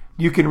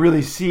you can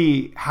really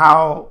see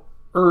how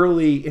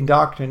early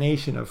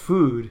indoctrination of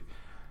food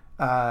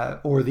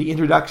or the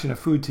introduction of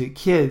food to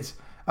kids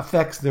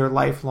affects their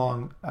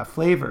lifelong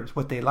flavors,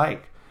 what they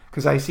like.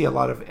 Because I see a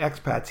lot of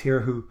expats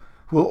here who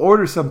will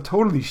order some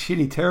totally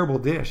shitty, terrible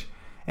dish.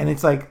 And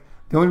it's like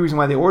the only reason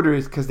why they order it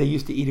is because they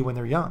used to eat it when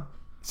they're young.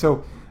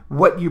 So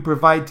what you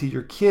provide to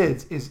your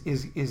kids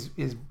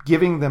is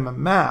giving them a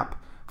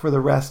map for the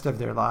rest of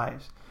their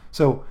lives.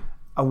 So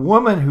a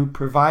woman who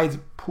provides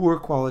poor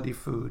quality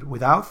food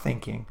without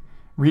thinking,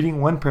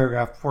 reading one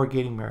paragraph before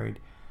getting married,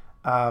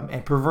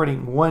 and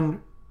perverting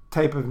one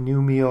type of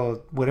new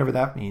meal, whatever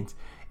that means,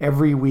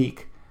 every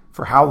week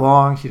for how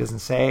long, she doesn't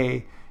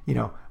say,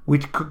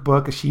 which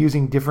cookbook, is she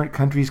using different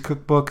countries'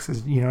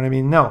 cookbooks, you know what I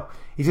mean? No,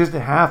 it's just a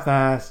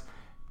half-ass,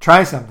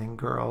 try something,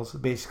 girls,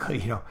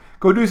 basically,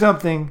 go do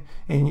something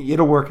and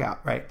it'll work out,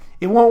 right?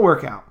 It won't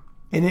work out,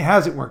 and it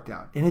hasn't worked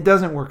out, and it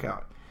doesn't work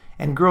out,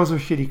 and girls are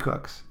shitty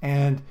cooks.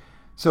 And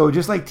so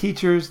just like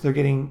teachers, they're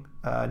getting,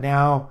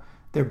 now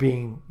they're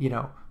being,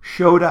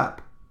 showed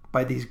up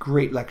by these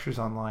great lectures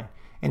online.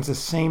 And it's the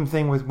same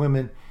thing with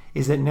women,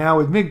 is that now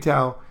with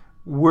MGTOW,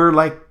 we're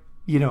like,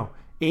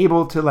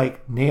 able to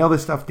like nail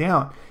this stuff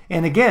down.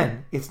 And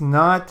again, it's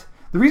not,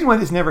 the reason why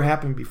this never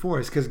happened before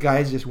is because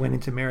guys just went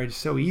into marriage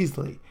so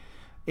easily.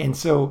 And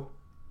so,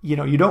 you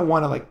don't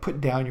want to like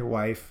put down your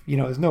wife.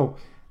 There's no,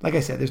 like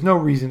I said, there's no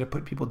reason to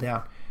put people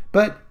down.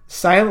 But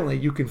silently,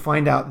 you can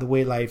find out the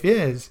way life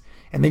is,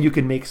 and then you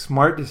can make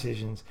smart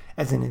decisions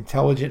as an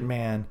intelligent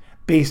man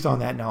based on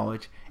that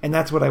knowledge. And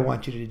that's what I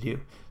want you to do.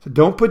 So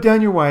don't put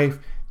down your wife,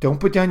 don't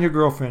put down your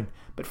girlfriend,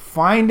 but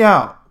find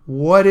out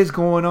what is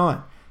going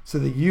on so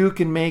that you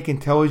can make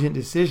intelligent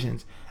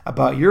decisions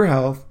about your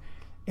health.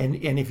 And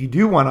if you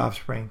do want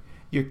offspring,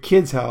 your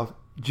kids' health,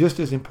 just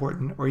as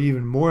important or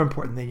even more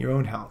important than your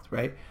own health,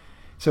 right?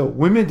 So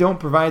women don't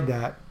provide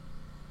that.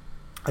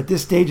 At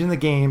this stage in the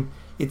game,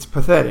 it's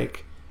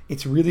pathetic.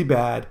 It's really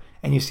bad.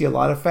 And you see a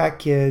lot of fat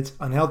kids,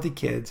 unhealthy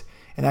kids,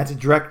 and that's a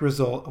direct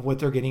result of what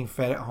they're getting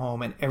fed at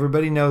home. And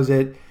everybody knows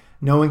it.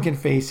 No one can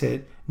face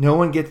it. No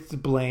one gets to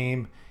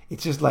blame.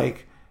 It's just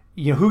like,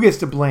 who gets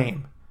to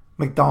blame?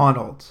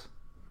 McDonald's,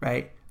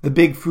 right? The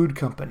big food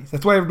companies.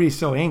 That's why everybody's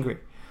so angry.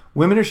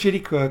 Women are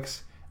shitty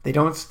cooks. They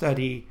don't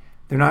study.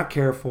 They're not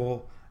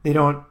careful. They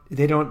don't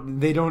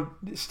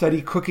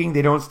study cooking.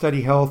 They don't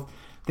study health.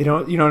 They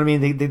don't, you know what I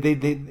mean?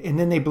 They and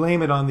then they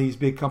blame it on these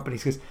big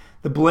companies because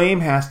the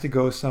blame has to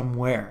go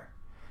somewhere.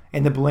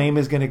 And the blame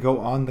is going to go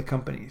on the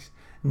companies,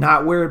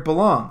 not where it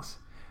belongs.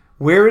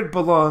 Where it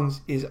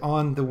belongs is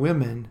on the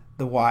women,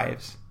 the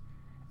wives.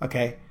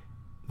 Okay?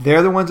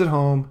 They're the ones at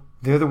home.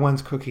 They're the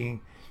ones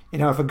cooking.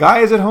 If a guy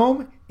is at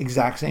home,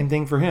 exact same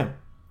thing for him.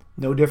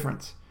 No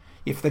difference.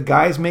 If the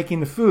guy's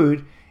making the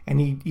food and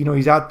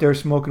he's out there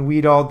smoking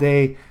weed all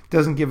day,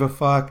 doesn't give a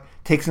fuck,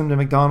 takes him to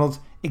McDonald's,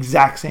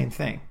 exact same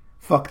thing.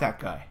 Fuck that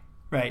guy,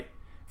 right?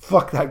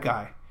 Fuck that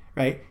guy,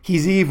 right?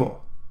 He's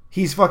evil.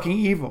 He's fucking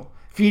evil.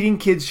 Feeding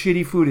kids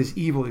shitty food is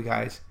evil, you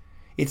guys.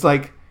 It's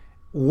like,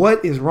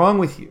 what is wrong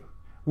with you?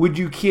 Would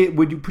you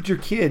put your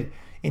kid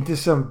into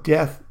some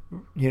death,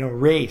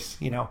 race?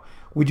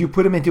 Would you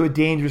put him into a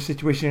dangerous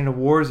situation in a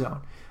war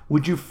zone?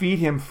 Would you feed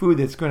him food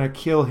that's going to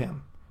kill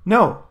him?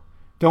 No.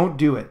 Don't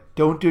do it.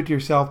 Don't do it to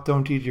yourself.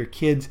 Don't do it to your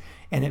kids.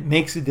 And it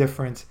makes a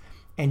difference.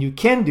 And you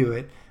can do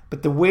it.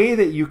 But the way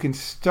that you can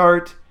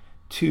start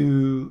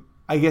to,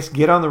 I guess,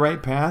 get on the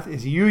right path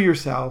is you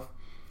yourself,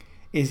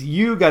 is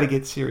you got to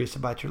get serious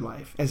about your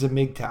life as a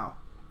MGTOW,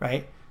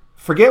 right?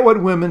 Forget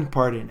what women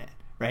part in it,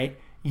 right?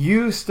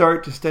 You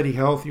start to study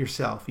health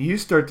yourself. You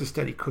start to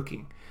study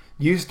cooking.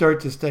 You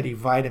start to study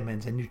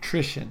vitamins and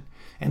nutrition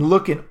and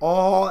look in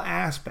all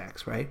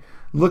aspects, right?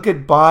 Look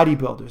at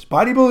bodybuilders.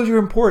 Bodybuilders are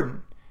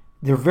important.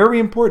 They're very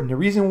important. The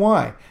reason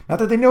why, not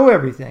that they know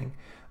everything,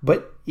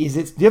 but is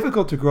it's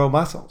difficult to grow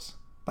muscles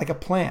like a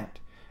plant.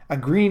 A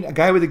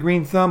guy with a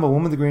green thumb, a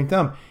woman with a green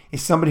thumb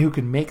is somebody who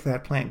can make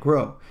that plant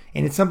grow.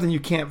 And it's something you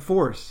can't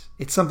force.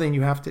 It's something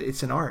you have to,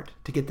 it's an art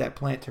to get that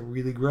plant to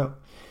really grow.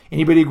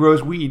 Anybody who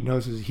grows weed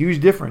knows there's a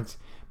huge difference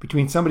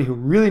between somebody who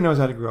really knows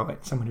how to grow it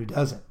and someone who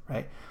doesn't,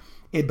 right?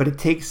 But it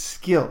takes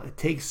skill. It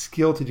takes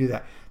skill to do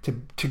that.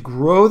 To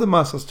grow the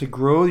muscles, to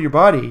grow your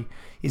body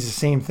is the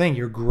same thing.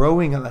 You're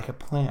growing it like a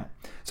plant.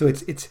 So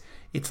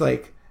it's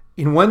like,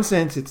 in one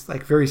sense, it's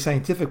like very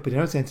scientific, but in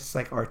another sense, it's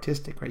like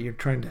artistic, right? You're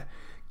trying to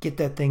get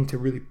that thing to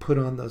really put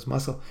on those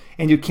muscles,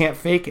 and you can't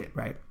fake it,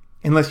 right?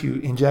 Unless you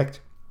inject,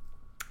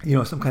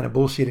 some kind of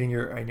bullshit in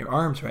your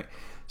arms, right?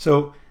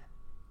 So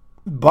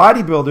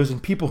bodybuilders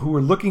and people who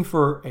are looking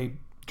for a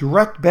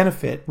direct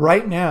benefit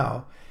right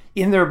now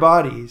in their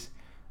bodies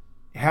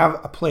have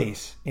a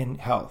place in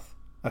health,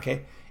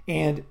 okay?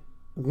 And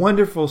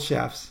wonderful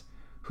chefs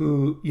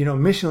who,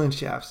 Michelin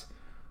chefs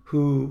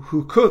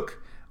who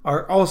cook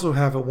also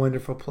have a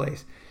wonderful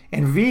place.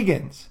 And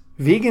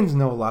vegans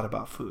know a lot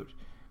about food.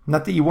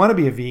 Not that you want to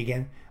be a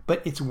vegan,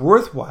 but it's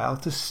worthwhile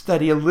to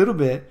study a little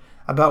bit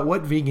about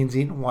what vegans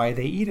eat and why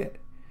they eat it.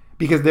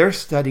 Because they're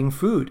studying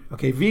food,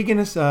 okay? Vegan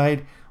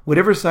aside,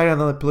 whatever side on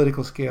the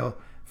political scale,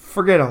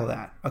 forget all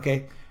that,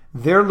 okay?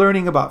 They're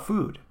learning about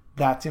food.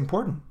 That's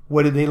important.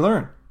 What did they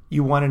learn?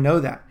 You want to know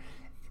that.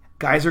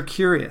 Guys are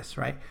curious,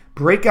 right?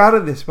 Break out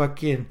of this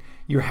fucking,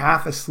 you're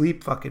half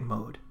asleep fucking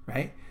mode,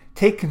 right?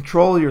 Take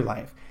control of your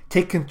life.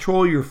 Take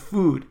control of your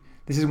food.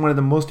 This is one of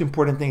the most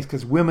important things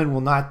because women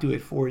will not do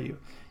it for you.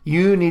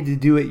 You need to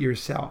do it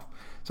yourself.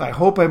 So I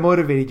hope I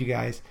motivated you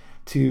guys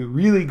to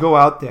really go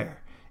out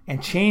there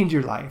and change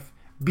your life.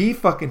 Be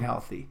fucking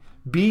healthy.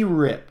 Be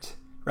ripped,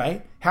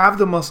 right? Have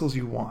the muscles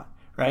you want,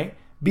 right?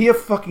 Be a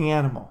fucking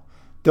animal.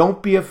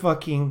 Don't be a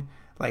fucking,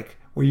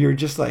 where you're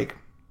just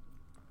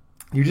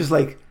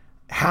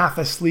half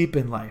asleep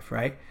in life,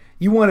 right?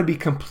 You want to be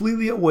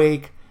completely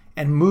awake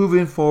and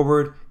moving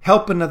forward,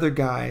 helping other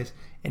guys,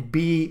 and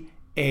be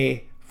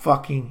a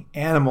fucking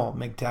animal,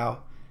 MGTOW.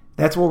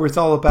 That's what it's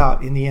all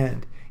about in the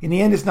end. In the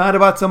end, it's not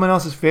about someone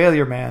else's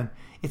failure, man.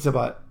 It's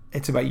about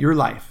your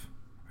life,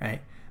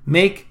 right?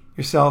 Make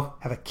yourself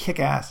have a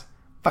kick-ass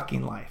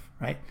fucking life,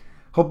 right?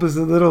 Hope this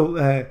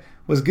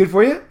was good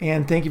for you,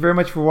 and thank you very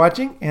much for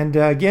watching. And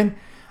again,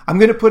 I'm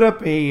going to put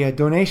up a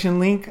donation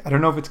link. I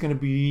don't know if it's going to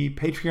be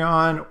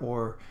Patreon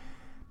or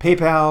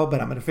PayPal,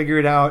 but I'm going to figure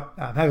it out.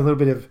 I'm having a little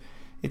bit of,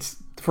 it's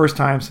the first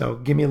time, so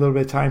give me a little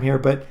bit of time here.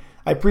 But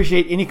I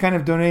appreciate any kind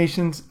of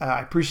donations.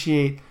 I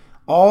appreciate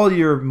all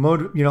your,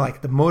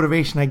 the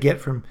motivation I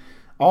get from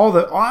all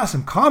the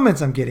awesome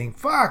comments I'm getting.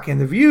 Fuck, and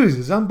the views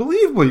is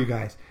unbelievable, you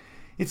guys.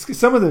 It's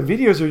some of the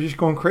videos are just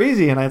going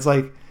crazy, and it's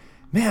like,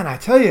 man, I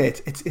tell you,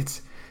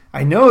 it's.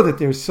 I know that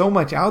there's so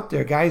much out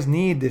there. Guys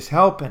need this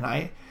help, and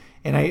I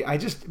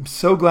just am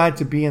so glad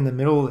to be in the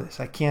middle of this.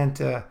 I can't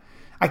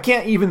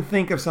even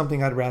think of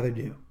something I'd rather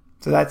do.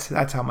 So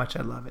that's how much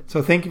I love it.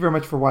 So thank you very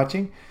much for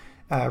watching.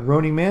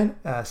 Ronin Man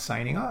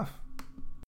signing off.